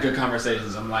you, man. Good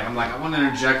conversations. I'm like, I want to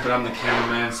interject, but I'm the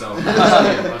cameraman, so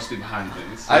I must be behind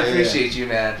things. I appreciate you,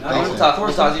 man. We'll talk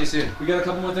to you soon. We got a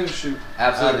couple more things to shoot.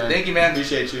 Absolutely. Thank you, man.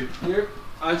 Appreciate you. Here,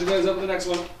 I'll you guys up with the next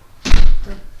one.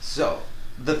 So,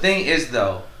 the thing is,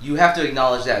 though, you have to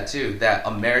acknowledge that too. That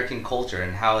American culture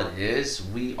and how it is,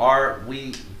 we are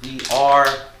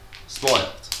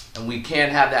spoiled. And we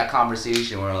can't have that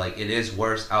conversation where like it is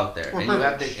worse out there, and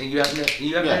you have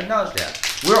to acknowledge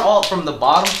that we're all from the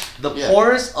bottom.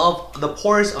 The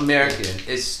poorest American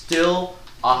is still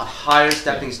a higher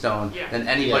stepping stone than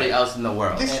anybody else in the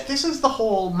world. This is the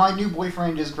whole my new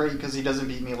boyfriend is great because he doesn't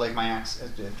beat me like my ex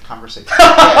conversation. It's like,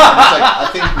 I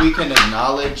think we can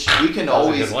acknowledge. We can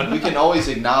always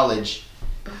acknowledge.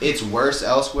 It's worse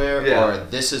elsewhere, or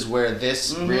this is where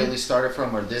this really started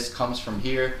from, or this comes from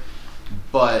here.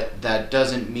 But that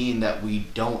doesn't mean that we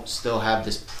don't still have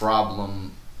this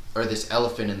problem or this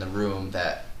elephant in the room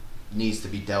that needs to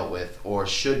be dealt with or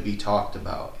should be talked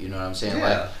about. You know what I'm saying?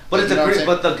 Yeah.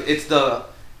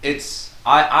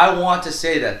 I want to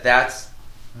say that's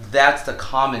the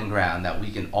common ground that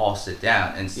we can all sit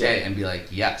down and say and be like,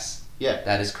 yes,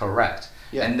 that is correct.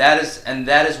 Yeah. And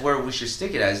that is where we should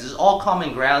stick it as. There's all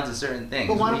common grounds in certain things.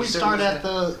 But why don't we start at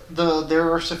the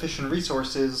there are sufficient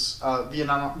resources.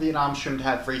 Vietnam shouldn't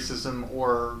have racism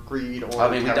or greed or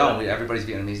we don't. Everybody's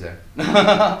Vietnamese there.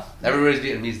 Everybody's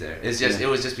Vietnamese there. It's just it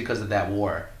was just because of that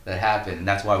war that happened. And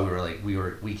that's why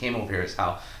we came over here. Is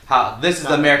how this is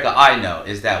the America I know.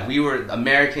 Is that we were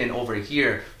American over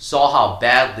here saw how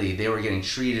badly they were getting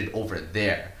treated over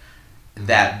there.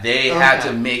 That they had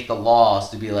to make the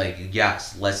laws to be like,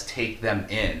 yes, let's take them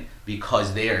in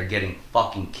because they are getting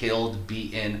fucking killed,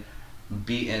 beaten,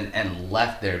 and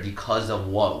left there because of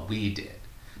what we did.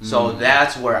 So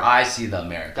that's where I see the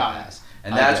America as.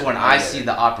 And that's when I see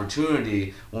the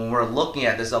opportunity when we're looking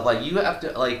at this stuff. Like, you have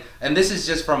to, like, and this is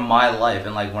just from my life.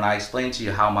 And, like, when I explained to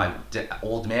you how my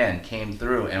old man came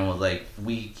through and was like,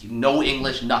 no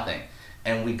English, nothing.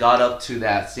 And we got up to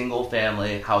that single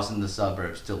family house in the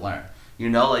suburbs to learn. You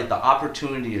know, like, the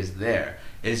opportunity is there.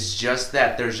 It's just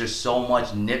that there's just so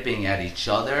much nipping at each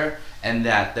other, and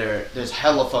that there's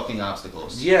hella fucking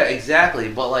obstacles. Yeah, exactly.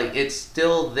 But like, it's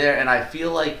still there, and I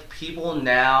feel like people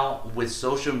now with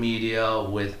social media,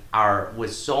 with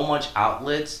so much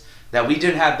outlets that we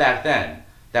didn't have back then,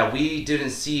 that we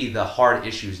didn't see the hard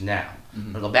issues now.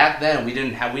 Mm-hmm. Back then, we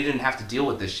didn't have to deal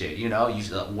with this shit. You know,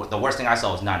 the worst thing I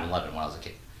saw was 9/11 when I was a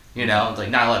kid. You know, it's like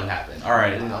 9/11 happened. All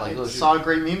right. I saw a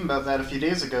great meme about that a few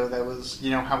days ago. That was, you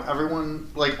know, how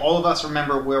everyone, like, all of us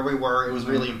remember where we were. It was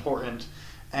really important.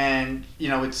 And, you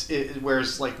know,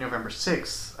 whereas, like, January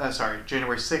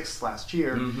 6th last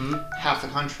year, half the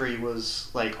country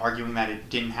was, like, arguing that it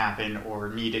didn't happen or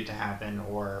needed to happen,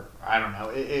 or, I don't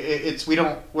know.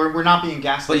 We're not being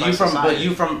gaslit by society. But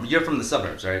you're from the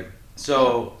suburbs, right?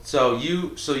 So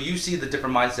you see the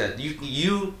different mindset.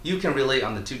 You can relate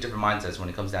on the two different mindsets when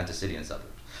it comes down to city and suburbs.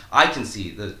 I can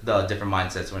see the different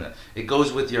mindsets when it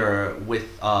goes with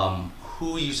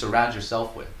who you surround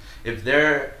yourself with. If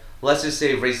they're, let's just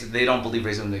say, they don't believe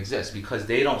racism exists because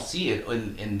they don't see it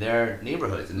in their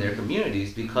neighborhoods, in their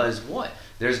communities, because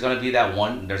there's gonna be that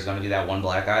one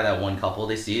black guy, that one couple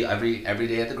they see every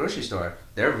day at the grocery store.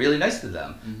 They're really nice to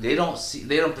them. They don't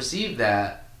perceive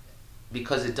that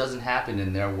because it doesn't happen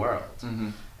in their world.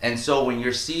 And so when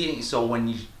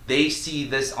they see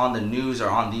this on the news or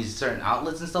on these certain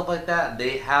outlets and stuff like that,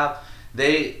 they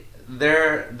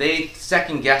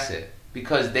second guess it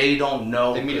because they don't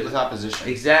know. They meet it with opposition.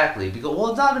 Exactly. Because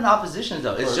it's not even opposition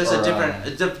though. It's just a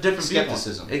different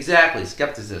skepticism. People. Exactly,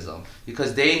 skepticism.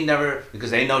 Because they know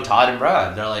Todd and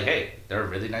Brad. They're like, hey, they're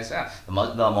really nice guys. The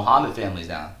Muhammad family's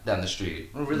down the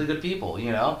street. They're really good people.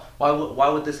 You know, why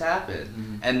would this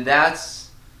happen? And that's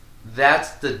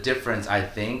the difference, I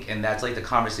think, and that's like the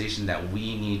conversation that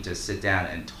we need to sit down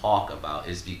and talk about,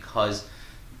 is because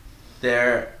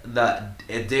the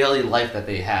daily life that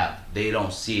they have, they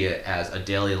don't see it as a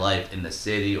daily life in the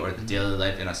city or the daily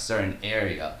life in a certain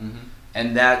area,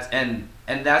 and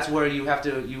that's where you have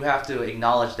to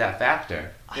acknowledge that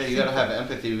factor. Yeah, you gotta have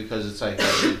empathy because it's like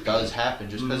it does happen.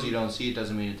 Just because you don't see it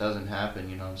doesn't mean it doesn't happen.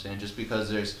 You know what I'm saying? Just because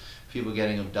there's people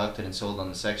getting abducted and sold on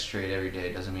the sex trade every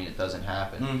day doesn't mean it doesn't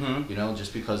happen. You know,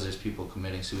 just because there's people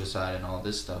committing suicide and all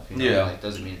this stuff, you know, like,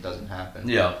 doesn't mean it doesn't happen.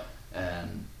 Yeah.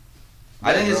 And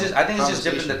I think it's just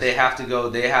different that they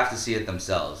have to see it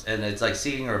themselves, and it's like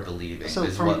seeing or believing. So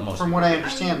from what I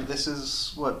understand, this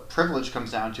is what privilege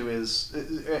comes down to is,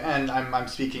 and I'm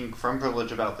speaking from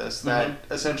privilege about this, that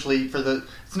essentially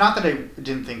it's not that I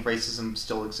didn't think racism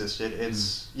still existed.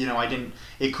 It's you know,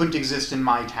 it couldn't exist in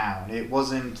my town. It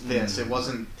wasn't this. It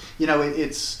wasn't, you know,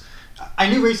 I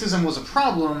knew racism was a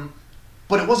problem,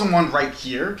 but it wasn't one right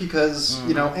here because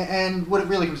you know, and what it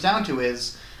really comes down to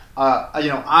is. You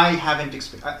know, I haven't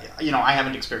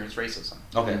experienced racism.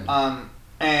 Okay.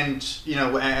 And you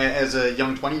know, as a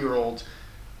young 20-year-old,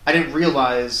 I didn't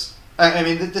realize. I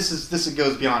mean, this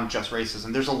goes beyond just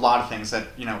racism. There's a lot of things that,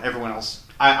 you know, everyone else.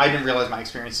 I didn't realize my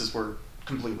experiences were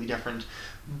completely different.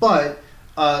 But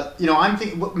I'm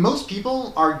thinking most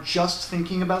people are just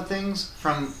thinking about things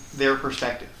from their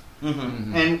perspective.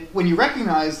 Mm-hmm. And when you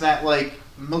recognize that, like,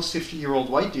 most 50-year-old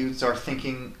white dudes are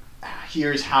thinking,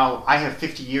 here's how I have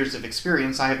 50 years of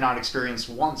experience, I have not experienced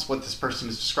once what this person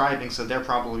is describing, so they're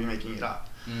probably making it up.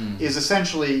 Is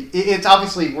essentially, it's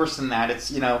obviously worse than that.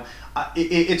 It's,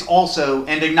 it's also,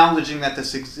 and acknowledging that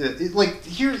this exists, like,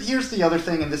 here's the other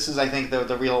thing, and this is, I think,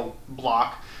 the real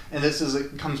block, and this is,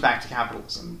 it comes back to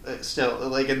capitalism, still,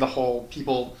 like, in the whole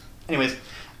people, anyways,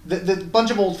 the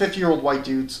bunch of old 50-year-old white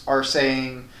dudes are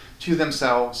saying to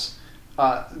themselves,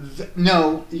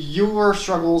 no, your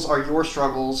struggles are your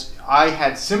struggles. I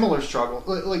had similar struggles.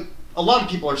 Like, a lot of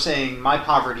people are saying my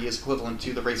poverty is equivalent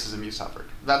to the racism you suffered.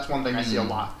 That's one thing I see a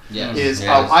lot. Yeah.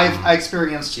 I've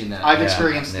experienced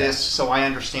Yeah. this, so I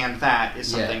understand that is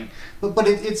something. Yeah. But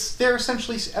they're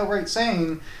essentially outright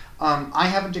saying, I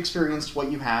haven't experienced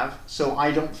what you have, so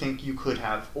I don't think you could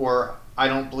have, or I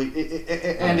don't believe it.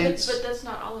 But that's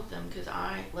not all of them, because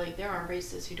there are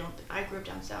racists who don't. I grew up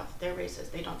down south. They're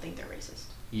racist. They don't think they're racist.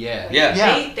 Yeah.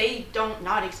 They don't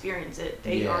not experience it.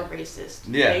 They are racist.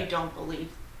 Yeah. They don't believe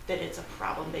that it's a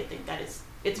problem. They think that it's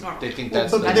normal. They think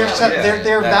that's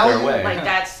their value. Like,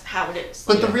 that's how it is.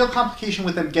 But the real complication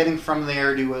with them getting from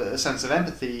there to a sense of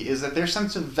empathy is that their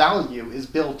sense of value is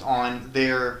built on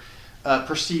their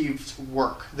perceived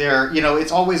work.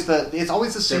 It's always the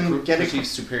same. Perceived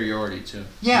superiority too.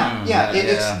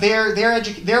 It's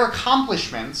their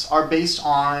accomplishments are based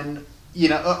on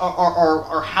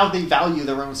or how they value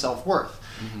their own self-worth.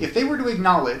 Mm-hmm. If they were to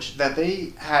acknowledge that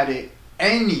they had it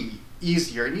any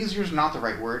easier, and easier is not the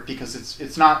right word because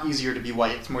it's not easier to be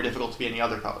white, it's more difficult to be any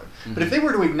other color. Mm-hmm. But if they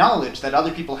were to acknowledge that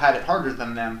other people had it harder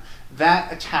than them,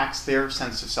 that attacks their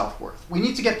sense of self-worth. We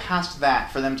need to get past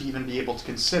that for them to even be able to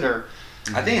consider.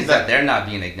 I think it's that they're not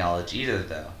being acknowledged either,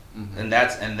 though. Mm-hmm. And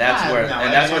that's where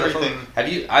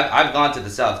I've gone to the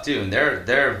South too, and they're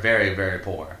very, very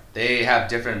poor. They have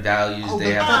different values.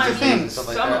 They have different things and stuff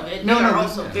like that. Some of it. They are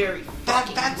also very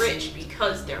fucking rich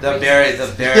because they're the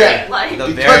racist.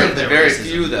 very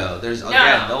few though. There's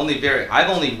I've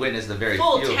only witnessed the very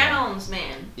full few. Towns,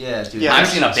 man. Yeah, dude. I've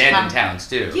seen abandoned towns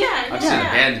too. Yeah, I've seen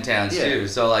abandoned towns too.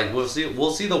 So like we'll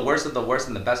see the worst of the worst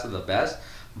and the best of the best.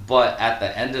 But at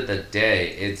the end of the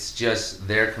day, it's just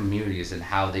their communities and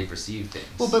how they perceive things.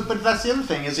 Well, but that's the other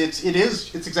thing is it's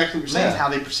exactly what you're saying. It's how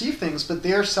they perceive things, but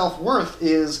their self-worth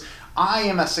is I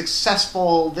am a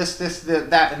successful this,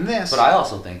 that, and this. But I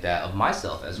also think that of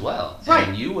myself as well. Right.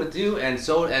 And you would do, and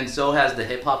so has the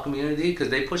hip hop community because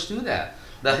they push through that.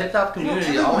 The hip hop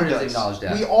community always acknowledge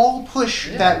that. We all push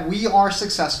that we are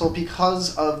successful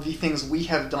because of the things we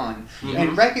have done,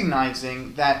 and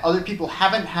recognizing that other people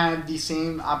haven't had the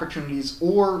same opportunities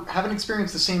or haven't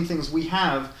experienced the same things we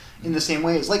have in the same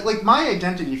ways. Like my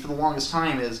identity for the longest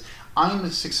time is I'm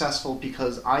successful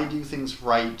because I do things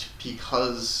right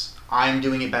because I'm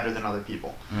doing it better than other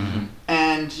people,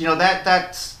 and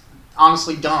that's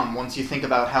honestly dumb once you think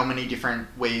about how many different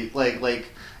ways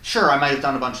Sure, I might have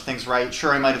done a bunch of things right.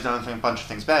 Sure, I might have done a bunch of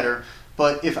things better.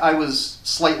 But if I was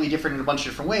slightly different in a bunch of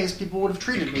different ways, people would have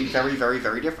treated me very, very,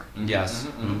 very different. Yes.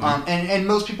 And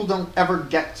most people don't ever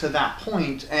get to that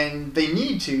point, and they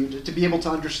need to be able to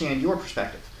understand your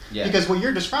perspective. Yeah. Because what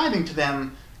you're describing to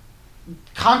them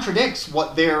contradicts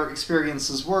what their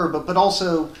experiences were, but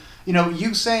also,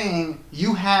 you saying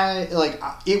you had,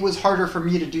 it was harder for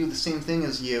me to do the same thing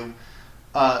as you,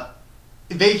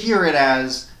 they hear it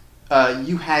as,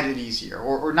 you had it easier,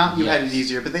 or not you had it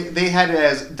easier, but they had it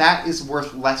as, that is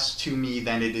worth less to me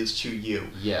than it is to you.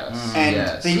 Yes.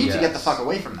 And they need to get the fuck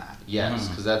away from that. Yes,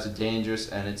 because that's dangerous,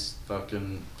 and it's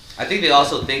fucking... I think they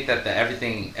also think that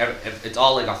it's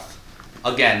all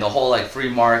again, the whole free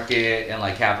market and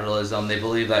capitalism, they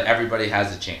believe that everybody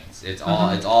has a chance. It's all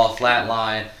a flat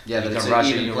line. Yeah, that it's an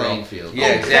even playing field.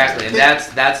 Yeah, exactly. And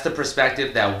that's the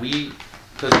perspective that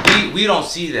because we don't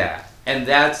see that. And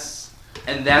that's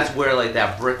where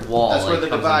that brick wall. That's where the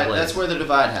divide. That's where the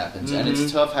divide happens, and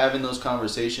it's tough having those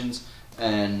conversations.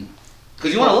 And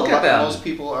because you want to look at them, most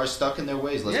people are stuck in their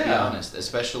ways. Let's be honest,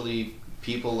 especially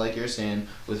people like you're saying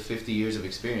with 50 years of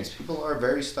experience. People are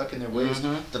very stuck in their ways.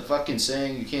 The fucking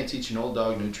saying "you can't teach an old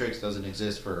dog new tricks" doesn't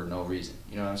exist for no reason.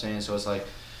 You know what I'm saying? So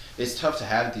it's tough to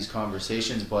have these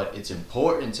conversations, but it's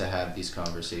important to have these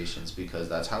conversations because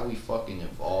that's how we fucking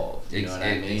evolve. You know what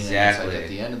I mean? Exactly. And it's at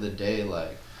the end of the day,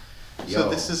 So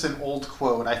this is an old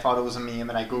quote. I thought it was a meme,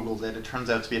 and I Googled it. It turns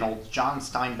out to be an old John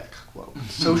Steinbeck quote.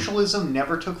 Socialism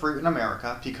never took root in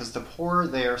America because the poor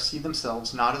there see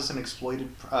themselves not as an exploited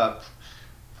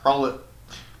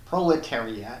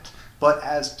proletariat, but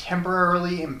as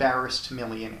temporarily embarrassed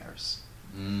millionaires.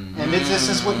 And this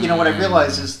is what what I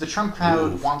realize is the Trump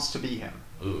crowd wants to be him.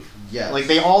 Yeah. Like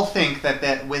they all think that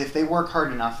if they work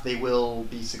hard enough, they will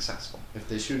be successful. If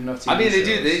they shoot enough TV I mean, they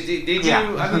shows. do. They do.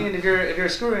 Yeah. I mean, if you're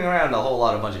screwing around a whole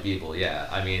lot of bunch of people, yeah.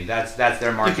 I mean, that's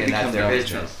their market, and that's their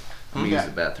business. Let me use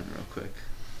the bathroom real quick.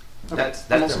 Okay. That's I'm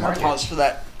their also gonna market. pause for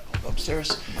that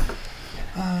upstairs.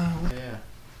 Yeah.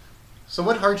 So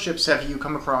what hardships have you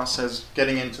come across as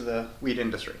getting into the weed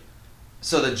industry?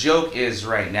 So the joke is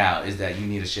right now is that you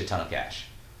need a shit ton of cash.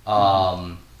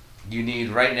 You need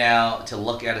right now to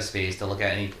look at a space, to look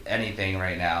at anything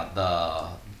right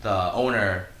now. The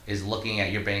owner is looking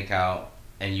at your bank account,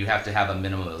 and you have to have a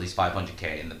minimum of at least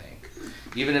 $500K in the bank.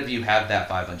 Even if you have that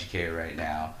 $500K right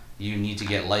now, you need to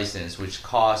get licensed, which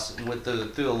costs through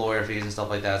the lawyer fees and stuff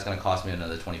like that. It's going to cost me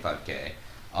another $25K.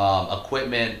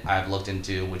 Equipment I've looked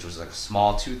into, which was like a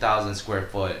small 2,000 square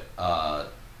foot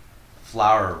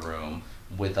flower room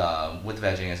with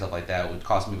vegging and stuff like that, would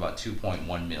cost me about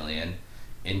 $2.1 million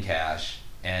in cash.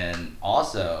 And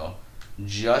also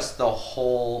just the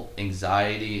whole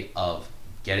anxiety of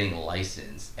getting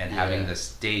licensed and having the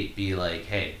state be like,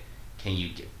 hey,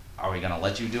 are we gonna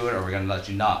let you do it, or are we gonna let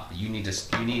you not? You need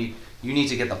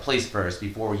to get the place first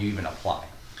before you even apply.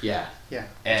 Yeah. Yeah.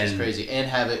 Which is crazy. And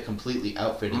have it completely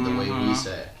outfitted the way we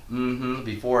say.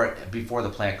 Before the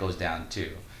plant goes down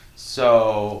too.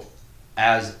 So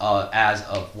as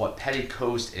of what Petty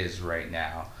Coast is right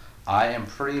now, I am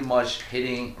pretty much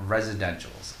hitting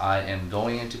residentials. I am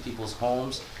going into people's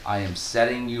homes. I am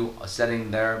setting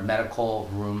their medical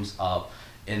rooms up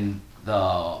in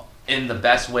the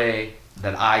best way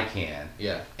that I can.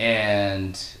 Yeah.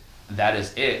 And that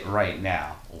is it right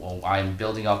now. Well, I'm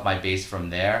building up my base from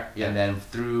there, and then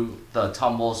through the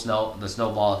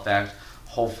snowball effect,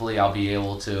 hopefully I'll be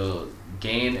able to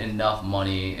gain enough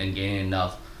money and gain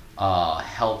enough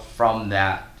help from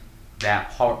that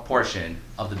portion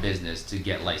of the business to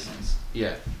get licensed.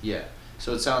 Yeah.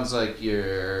 So it sounds like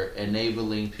you're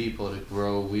enabling people to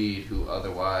grow weed who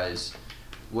otherwise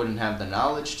wouldn't have the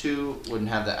knowledge to, wouldn't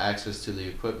have the access to the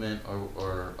equipment,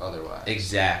 or otherwise.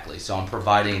 Exactly. So I'm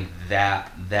providing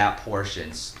that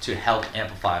portion to help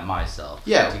amplify myself.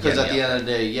 Yeah, because at the end of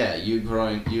the day,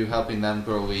 you helping them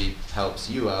grow weed helps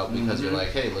you out, because you're like,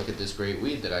 hey, look at this great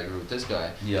weed that I grew with this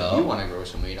guy. Yeah. You want to grow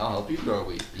some weed? I'll help you grow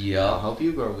weed. Yeah. I'll help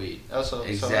you grow weed.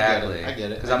 Exactly. So I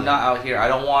get it. Because I'm not out here.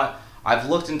 I've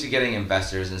looked into getting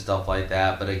investors and stuff like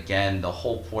that, but again, the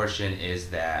whole portion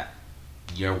is that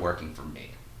you're working for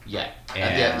me. Yeah. And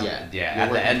at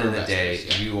the end of the day,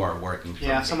 you are working for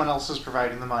me. Someone else is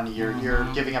providing the money. You're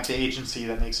giving up the agency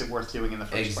that makes it worth doing in the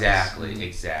first place.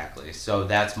 Exactly. So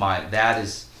that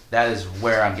is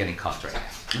where I'm getting cuffed right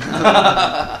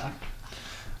now.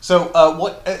 So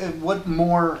what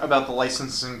more about the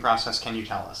licensing process can you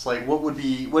tell us? Like what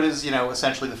is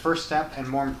essentially the first step, and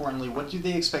more importantly, what do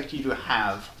they expect you to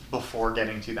have before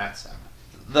getting to that step?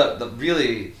 The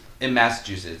really, in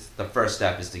Massachusetts, the first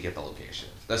step is to get the location.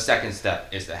 The second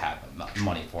step is to have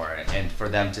money for it, and for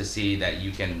them to see that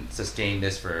you can sustain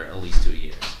this for at least 2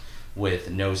 years with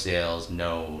no sales,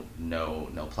 no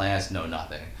plants, no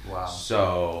nothing. Wow. Do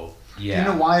So you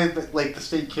know why the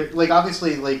state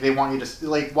obviously they want you to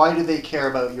why do they care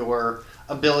about your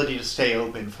ability to stay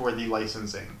open for the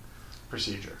licensing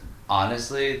procedure?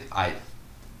 Honestly,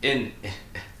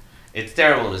 it's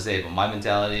terrible to say, but my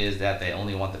mentality is that they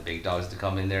only want the big dogs to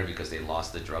come in there because they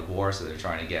lost the drug war, so they're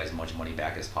trying to get as much money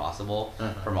back as possible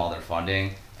from all their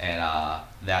funding, and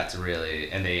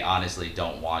and they honestly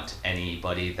don't want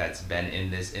anybody that's been in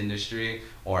this industry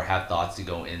or have thoughts to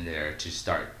go in there to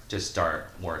start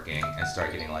working and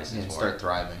start getting licensed and for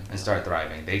start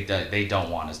thriving. They don't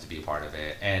want us to be a part of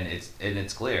it, and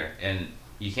it's clear, and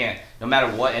you can't, no matter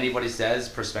what anybody says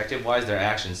perspective wise, their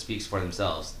action speaks for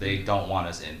themselves. They don't want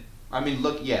us in. I mean,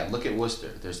 look at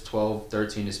Worcester. There's 12,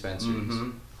 13 dispensaries.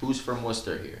 Who's from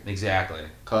Worcester here? Exactly.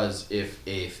 Because if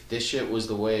this shit was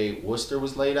the way Worcester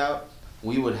was laid out,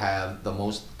 we would have the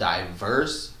most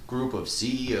diverse group of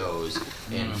CEOs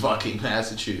in fucking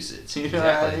Massachusetts. You know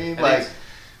what I mean? And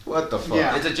what the fuck?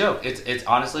 Yeah. It's a joke. It's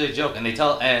honestly a joke, and they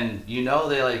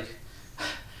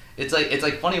it's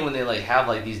like funny when they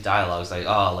have these dialogues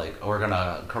we're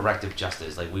gonna corrective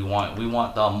justice, we want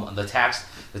the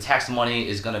tax money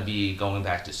is gonna be going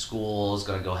back to schools,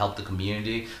 gonna go help the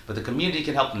community, but the community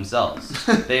can help themselves.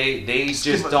 they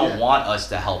just don't want us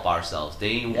to help ourselves.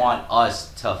 They want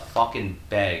us to fucking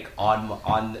beg on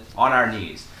our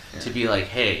knees to be like,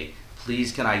 hey,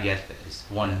 please can I get this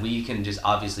when we can just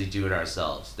obviously do it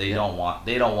ourselves. They don't want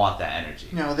that energy.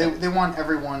 No, they want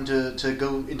everyone to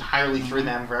go entirely through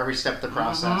them for every step of the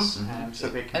process, and so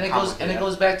they can. And it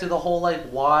goes back to the whole like,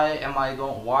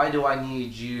 why do I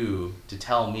need you to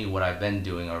tell me what I've been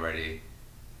doing already?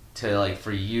 To like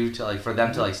for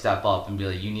them to like step up and be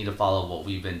like, you need to follow what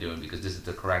we've been doing because this is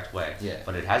the correct way. Yeah.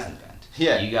 But it hasn't been.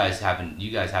 Yeah. You guys haven't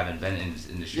been in this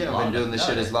industry. Yeah, I've been doing this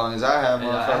shit as long as I have, motherfucker.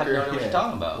 I have no idea what you're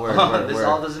talking about. This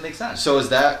all doesn't make sense. So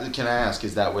can I ask,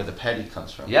 is that where the petty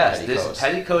comes from? Yes, this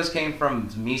petty codes came from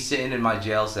me sitting in my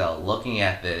jail cell looking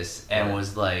at this and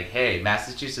was like, hey,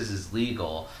 Massachusetts is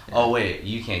legal. Yeah. Oh wait,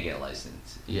 you can't get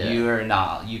licensed. Yeah.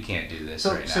 You can't do this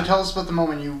right now. So tell us about the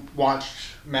moment you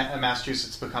watched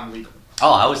Massachusetts become legal.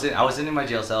 Oh, I was in my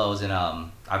jail cell. I was in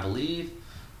I believe,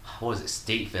 what was it,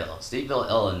 Stateville,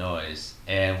 Illinois,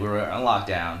 and we were on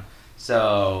lockdown.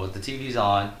 So the TV's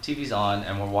on,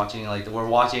 and we're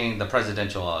watching the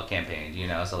presidential campaign, you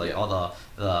know. So like all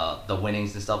the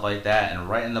winnings and stuff like that, and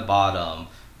right in the bottom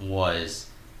was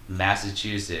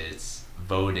Massachusetts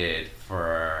voted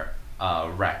for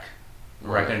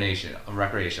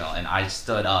recreational, and I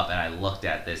stood up and I looked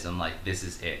at this. And I'm like, this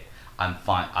is it. I'm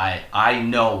fine. I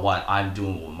know what I'm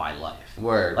doing with my life.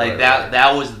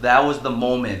 That was the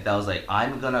moment that was like,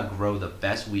 I'm gonna grow the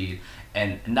best weed,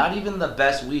 and not even the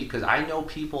best weed, because I know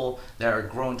people that are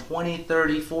grown 20,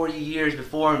 30, 40 years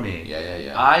before me.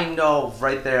 Yeah. I know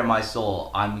right there in my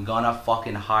soul, I'm gonna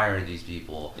fucking hire these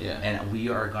people, and we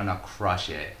are gonna crush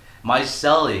it. My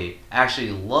cellie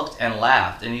actually looked and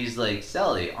laughed, and he's like,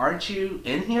 Cellie, aren't you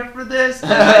in here for this?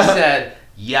 And I said,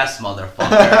 yes,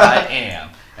 motherfucker, I am.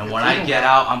 And when I get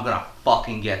out, I'm gonna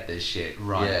fucking get this shit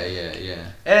right. Yeah.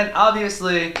 And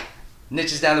obviously,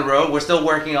 niche is down the road. We're still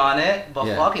working on it, but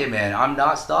fuck it, man. I'm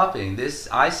not stopping.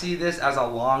 I see this as a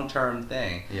long-term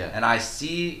thing. Yeah. And I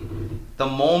see the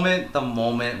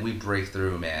moment we break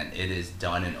through, man, it is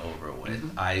done and over with.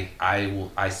 Mm-hmm.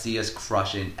 I see us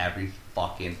crushing every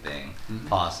fucking thing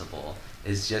possible.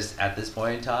 It's just at this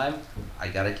point in time, I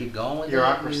gotta keep going with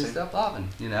bureaucracy. Stuff popping.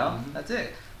 You know, that's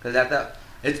it. Because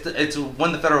it's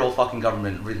when the federal fucking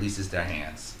government releases their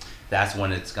hands. That's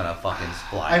when it's gonna fucking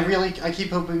fly. I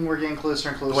keep hoping we're getting closer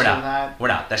and closer to that. We're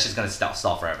not. That's just gonna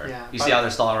stall forever. Yeah, you see how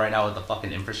they're stalling right now with the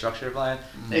fucking infrastructure plan?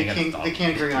 They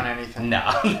can't agree on anything.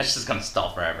 No, that's just gonna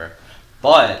stall forever.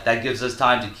 But that gives us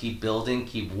time to keep building,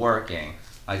 keep working.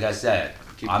 Like I said,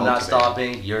 I'm not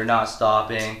stopping. You're not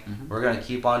stopping. Mm-hmm. We're gonna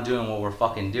keep on doing what we're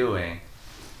fucking doing,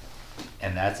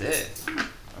 and that's it.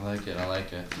 I like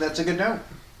it. That's a good note.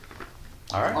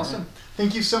 All right. Awesome.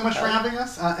 Thank you so much for having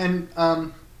us.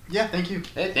 Yeah, thank you.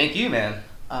 Hey, thank you, man.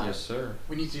 Yes, sir.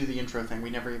 We need to do the intro thing. We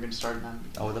never even started on.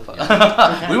 Oh, what the fuck?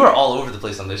 Okay. We were all over the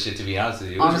place on this shit, to be honest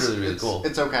with you. It was really cool.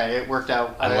 It's okay. It worked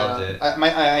out. I loved it.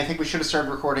 I think we should have started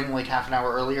recording like half an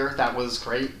hour earlier. That was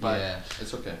great. But yeah,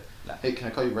 it's okay. Hey, can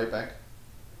I call you right back?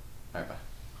 All right, bye.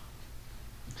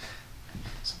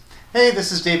 Hey,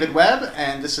 this is David Webb,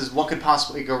 and this is What Could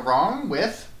Possibly Go Wrong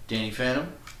with Danny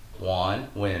Phantom.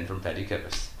 Nguyen from Petty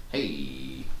Cannabis.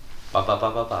 Hey. Ba ba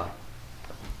ba ba ba.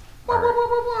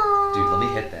 Right. Dude, let me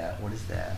hit that. What is that?